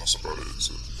isolated? That's about it, is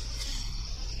it?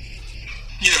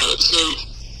 Yeah, so,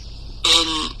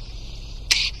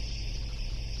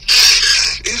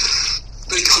 if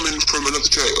they come in from another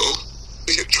jail,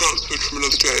 they get transferred from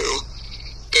another jail,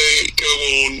 they go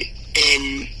on,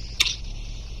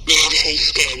 they have a whole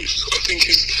spell, which I think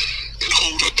can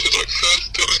hold up to like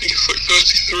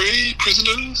 33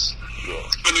 prisoners.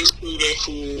 Yeah. And they stay there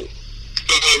for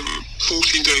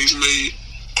 14 days, and they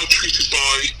are treated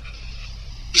by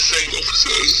the same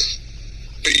officers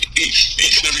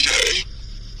each and every day,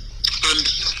 and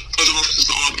other officers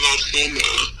that aren't allowed to go on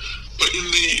there. But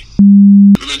in the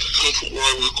mental health ward where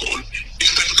I work on, if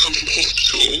they've come from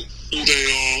hospital or they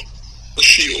are a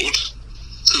shield,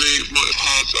 so they might have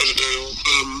had, I don't know,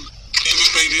 liver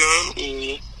failure,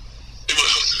 or they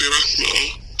might have severe asthma,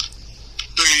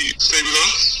 they stay with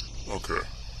us. Okay.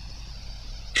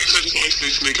 If they're just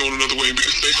isolated, they go on another way, but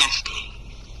if they have,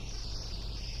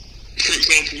 for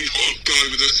example, we've got a guy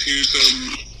with us who's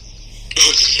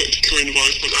had suspected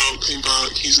coronavirus, went out, came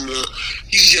back, he's yellow.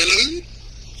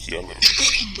 Yellow. He's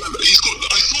fucking yellow. I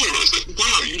saw him, I was like,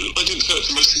 wow, I didn't say it to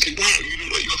him, I was thinking, wow, you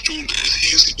look like you have jaundice.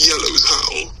 He is yellow as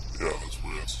hell. Yeah, that's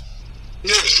weird.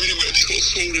 Yeah, it's really weird, and he's got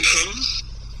swollen hands.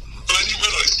 And I didn't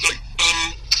realise, like,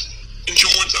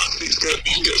 endurance athletes you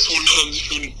can get swollen hands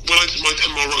when I did my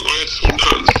 10-mile run, I had swollen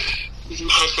hands. You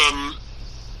have,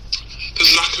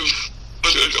 there's lack of, I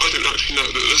don't actually know,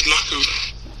 that there's lack of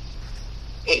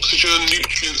oxygen,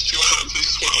 nutrients to your hands, they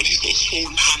swell, and he's got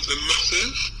swollen hands, they're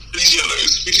massive, and he's yellow,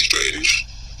 it's really strange.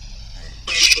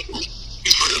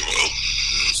 He's very unwell.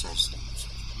 Yeah, sounds real.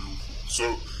 So,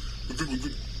 with the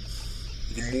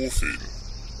morphine,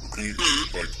 can you,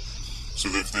 like, so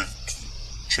they've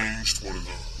changed one of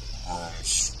the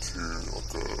rooms to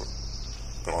like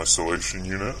an isolation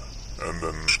unit, and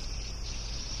then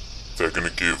they're going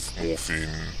to give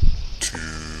morphine to,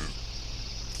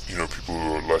 people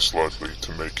who are less likely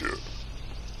to make it.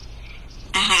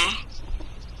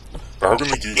 But how can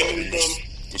they do that? I mean,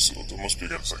 that must be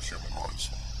against like human rights.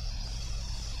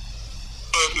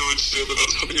 I have no idea, but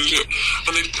that's happening legit.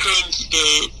 And they've turned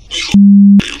we've got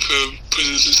room for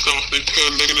prisoners and staff, they're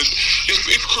gonna,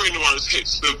 if coronavirus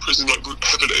hits the prison like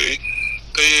heavily,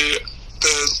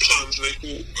 there's plans, they've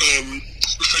got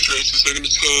refrigerators, they're gonna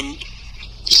turn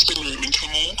the spin room into a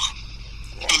morgue.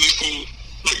 And they've got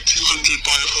like 200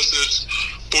 biohazard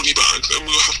body bags, and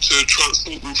we'll have to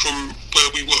transport them from where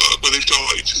we work, where they've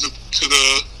died, to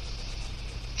the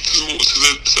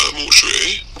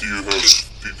mortuary. Do you have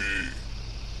PPE?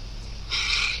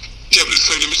 Yeah, but it's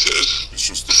so limited. It's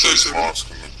just the face mask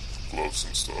and the gloves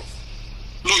and stuff.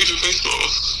 Not even face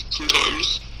masks,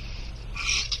 sometimes.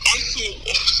 I saw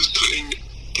officers putting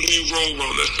blue roll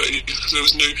around their face because there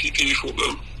was no PPE for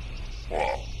them.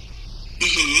 Wow.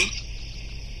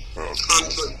 That's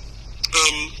And, cool.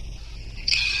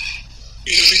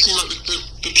 have you seen like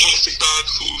the plastic bag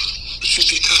sort of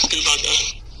shitty Tesco bag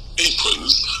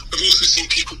aprons? I've also seen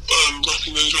people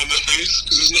wrapping those around their face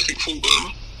because there's nothing for them.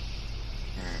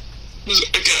 Because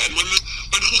again, when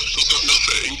hospitals have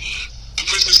nothing, the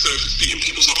prison service beating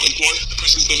people's eyes. Why does the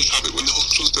prison service have it when the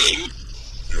hospitals don't?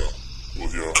 Yeah.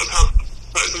 Well, yeah.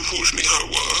 That is unfortunately how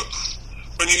it works.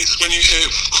 When you hear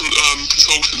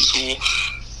consultants or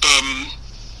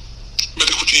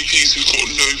medical GPs who've got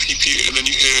no PPE, and then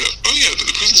you hear, oh yeah, but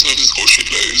the prison service has got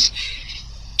shitloads.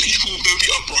 People, there'll be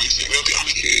uprising, there'll be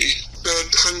anarchy. They're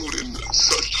tangled in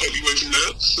such tightly woven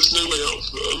nets. There's no way out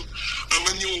for them. And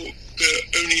when the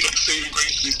only like saving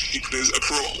grace for these people is a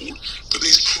parole, but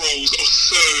these paroles are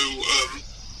so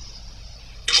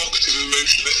evocative of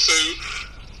emotion. They're so.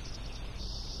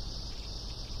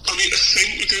 I mean, a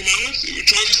saint would go mad. It would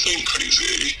drive a saint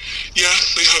crazy.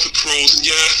 Yes, they have the paroles, and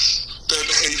yes, their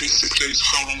behaviour stipulates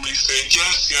how long they stay.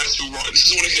 Yes, you're right. This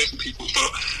is what I hear from people.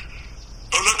 But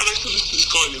and I said this to this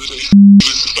guy the other day. He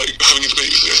was like having a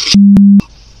debate with me. I said,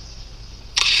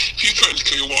 if you threaten to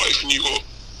kill your wife and you got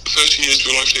 13 years of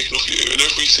your life taken off you, and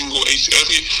every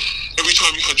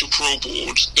time you had your parole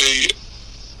board, they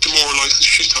demoralised the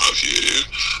shit out of you,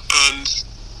 and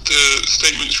the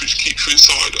statements which keep you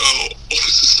inside are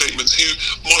officer statements who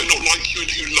might not like you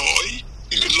and who lie.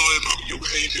 You can lie about your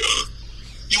behaviour.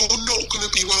 You're not going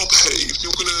to be well behaved.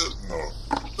 You're going to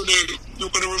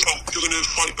revolt. You're going to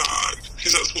fight back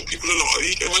because that's what people are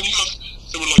like. And when you have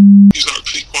someone like who's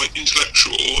actually quite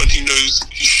intellectual and he knows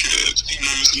his shit, he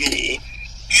knows the law,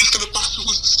 he's going to battle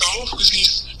with the staff because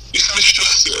it's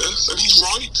misjustice and he's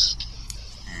right.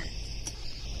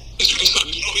 It's really sad.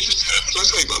 He's not his attempt. Did I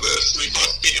say about this? And they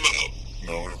might beat him up.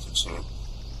 No, I don't think so.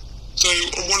 So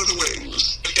on one of the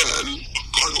wings, again,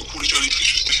 I got called a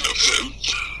jellyfish for sticking up for him.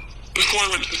 Before I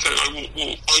went to the set, I worked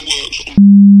on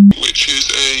which is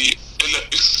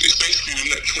it's basically an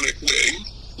electronic wing.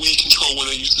 We control when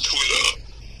they use the toilet.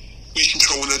 We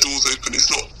control when their doors open.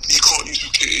 It's not, you can't use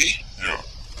your key. Yeah.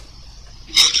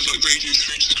 You have to like radio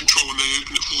through to the control and they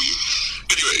open it for you.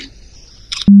 Anyway,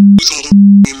 he was on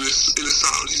in a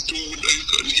cell and his door wouldn't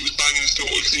open. He was banging his door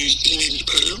because he needed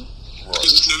to poo. Right.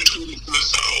 Because there's no toilet in the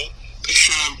cell. They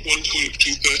share one toilet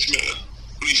between 30 men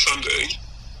when he's standing.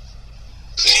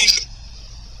 So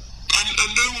and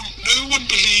no one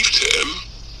believed him,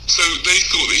 so they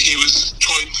thought that he was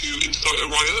trying to incite a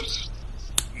riot.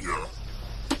 Yeah.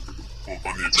 Well, I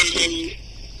need So then,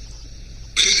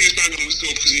 because he was banging on his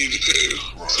door because he needed to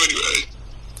poo. Right. So anyway,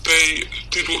 they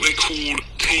did what they called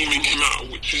taming him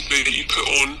out, which is that you put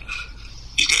on,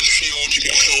 you get a shield, you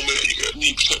get a helmet, you get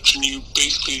knee protection, you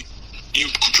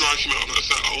drag him out of that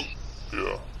cell.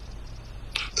 Yeah.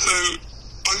 So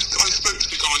I spoke to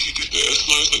the guy who did this,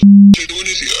 and I was like, you're an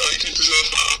idiot, he didn't deserve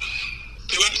that.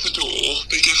 They went to the door,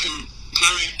 they give him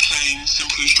very plain,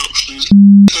 simple instructions.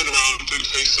 Turn around, don't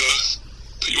face us,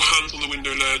 put your hands on the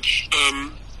window ledge.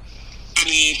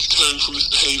 Any deterrent from this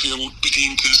behaviour will be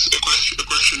deemed as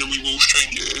aggression and we will restrain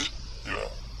you. Yeah.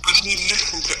 And he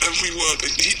listened to every word.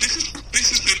 This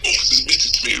is the officer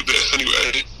admitted to me of this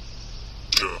anyway.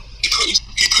 Yeah. He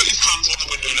put his hands on the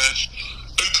window ledge,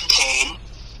 open palm.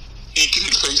 He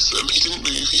didn't face them, he didn't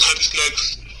move, he had his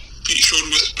legs, feet, shoulder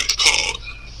width apart.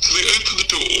 So they opened the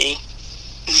door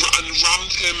and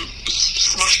rammed him,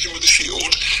 smashed him with a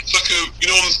shield. It's like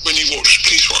when you watch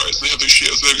police riots and they have those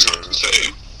shields, they're exactly the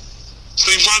same.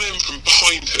 So they ran him from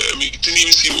behind him, he didn't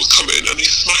even see what was coming, and they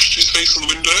smashed his face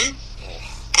on the window.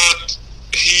 And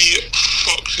he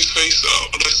fucked his face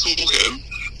up, and I saw him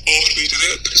after he did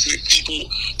it, because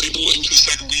they brought him to the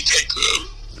second we take them.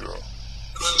 Yeah.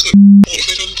 And I was like, what have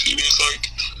they done to you? And he was like,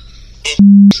 oh,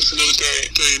 it's another day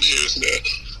in here, isn't it?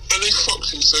 And they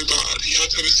fucked him so bad, he had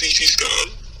to have a CT scan,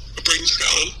 a brain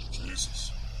scan.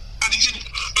 Jesus. And he didn't,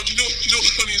 and you know what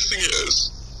the funniest thing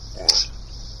is? What?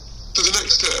 So the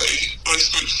next day, I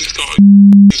spoke to this guy,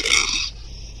 and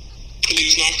he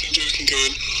was laughing and joking,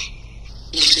 going,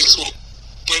 well, guess what?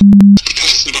 When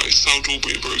protesting about his cell door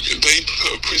being broken, they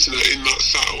put a prisoner in that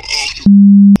cell after,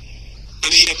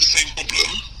 and he had the same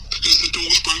problem, because the door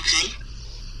was broken.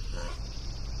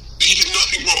 He did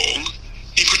nothing wrong.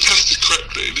 He he protested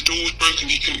correctly. The door was broken,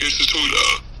 he couldn't go to the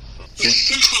toilet. It's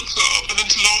so fucked up, and then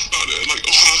to laugh about it, like,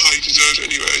 oh, haha, he deserved it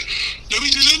anyway. No,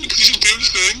 he didn't, because he didn't do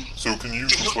anything. So can you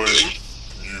complain?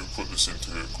 Can you put this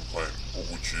into a complaint, or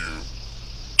would you?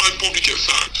 I'd probably get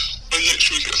sacked. I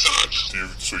literally get sacked.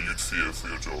 So you'd fear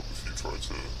for your job if you tried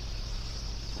to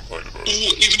complain about it?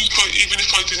 Or even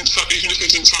if they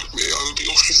didn't sack me, I would be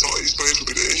ostracised by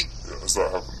everybody. Yeah, has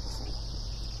that happened before?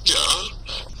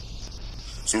 Yeah.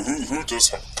 So who does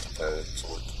have the power to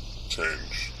like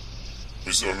change?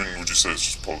 I mean, would you say it's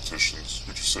just politicians?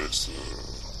 Would you say it's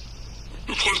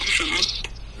The politicians?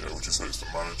 yeah? Would you say it's the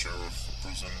manager of the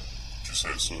prison? Would you say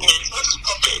it's No, there's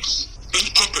puppets. There's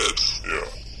puppets. yeah?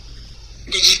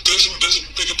 There's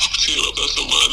a bigger puppeteer up there somewhere.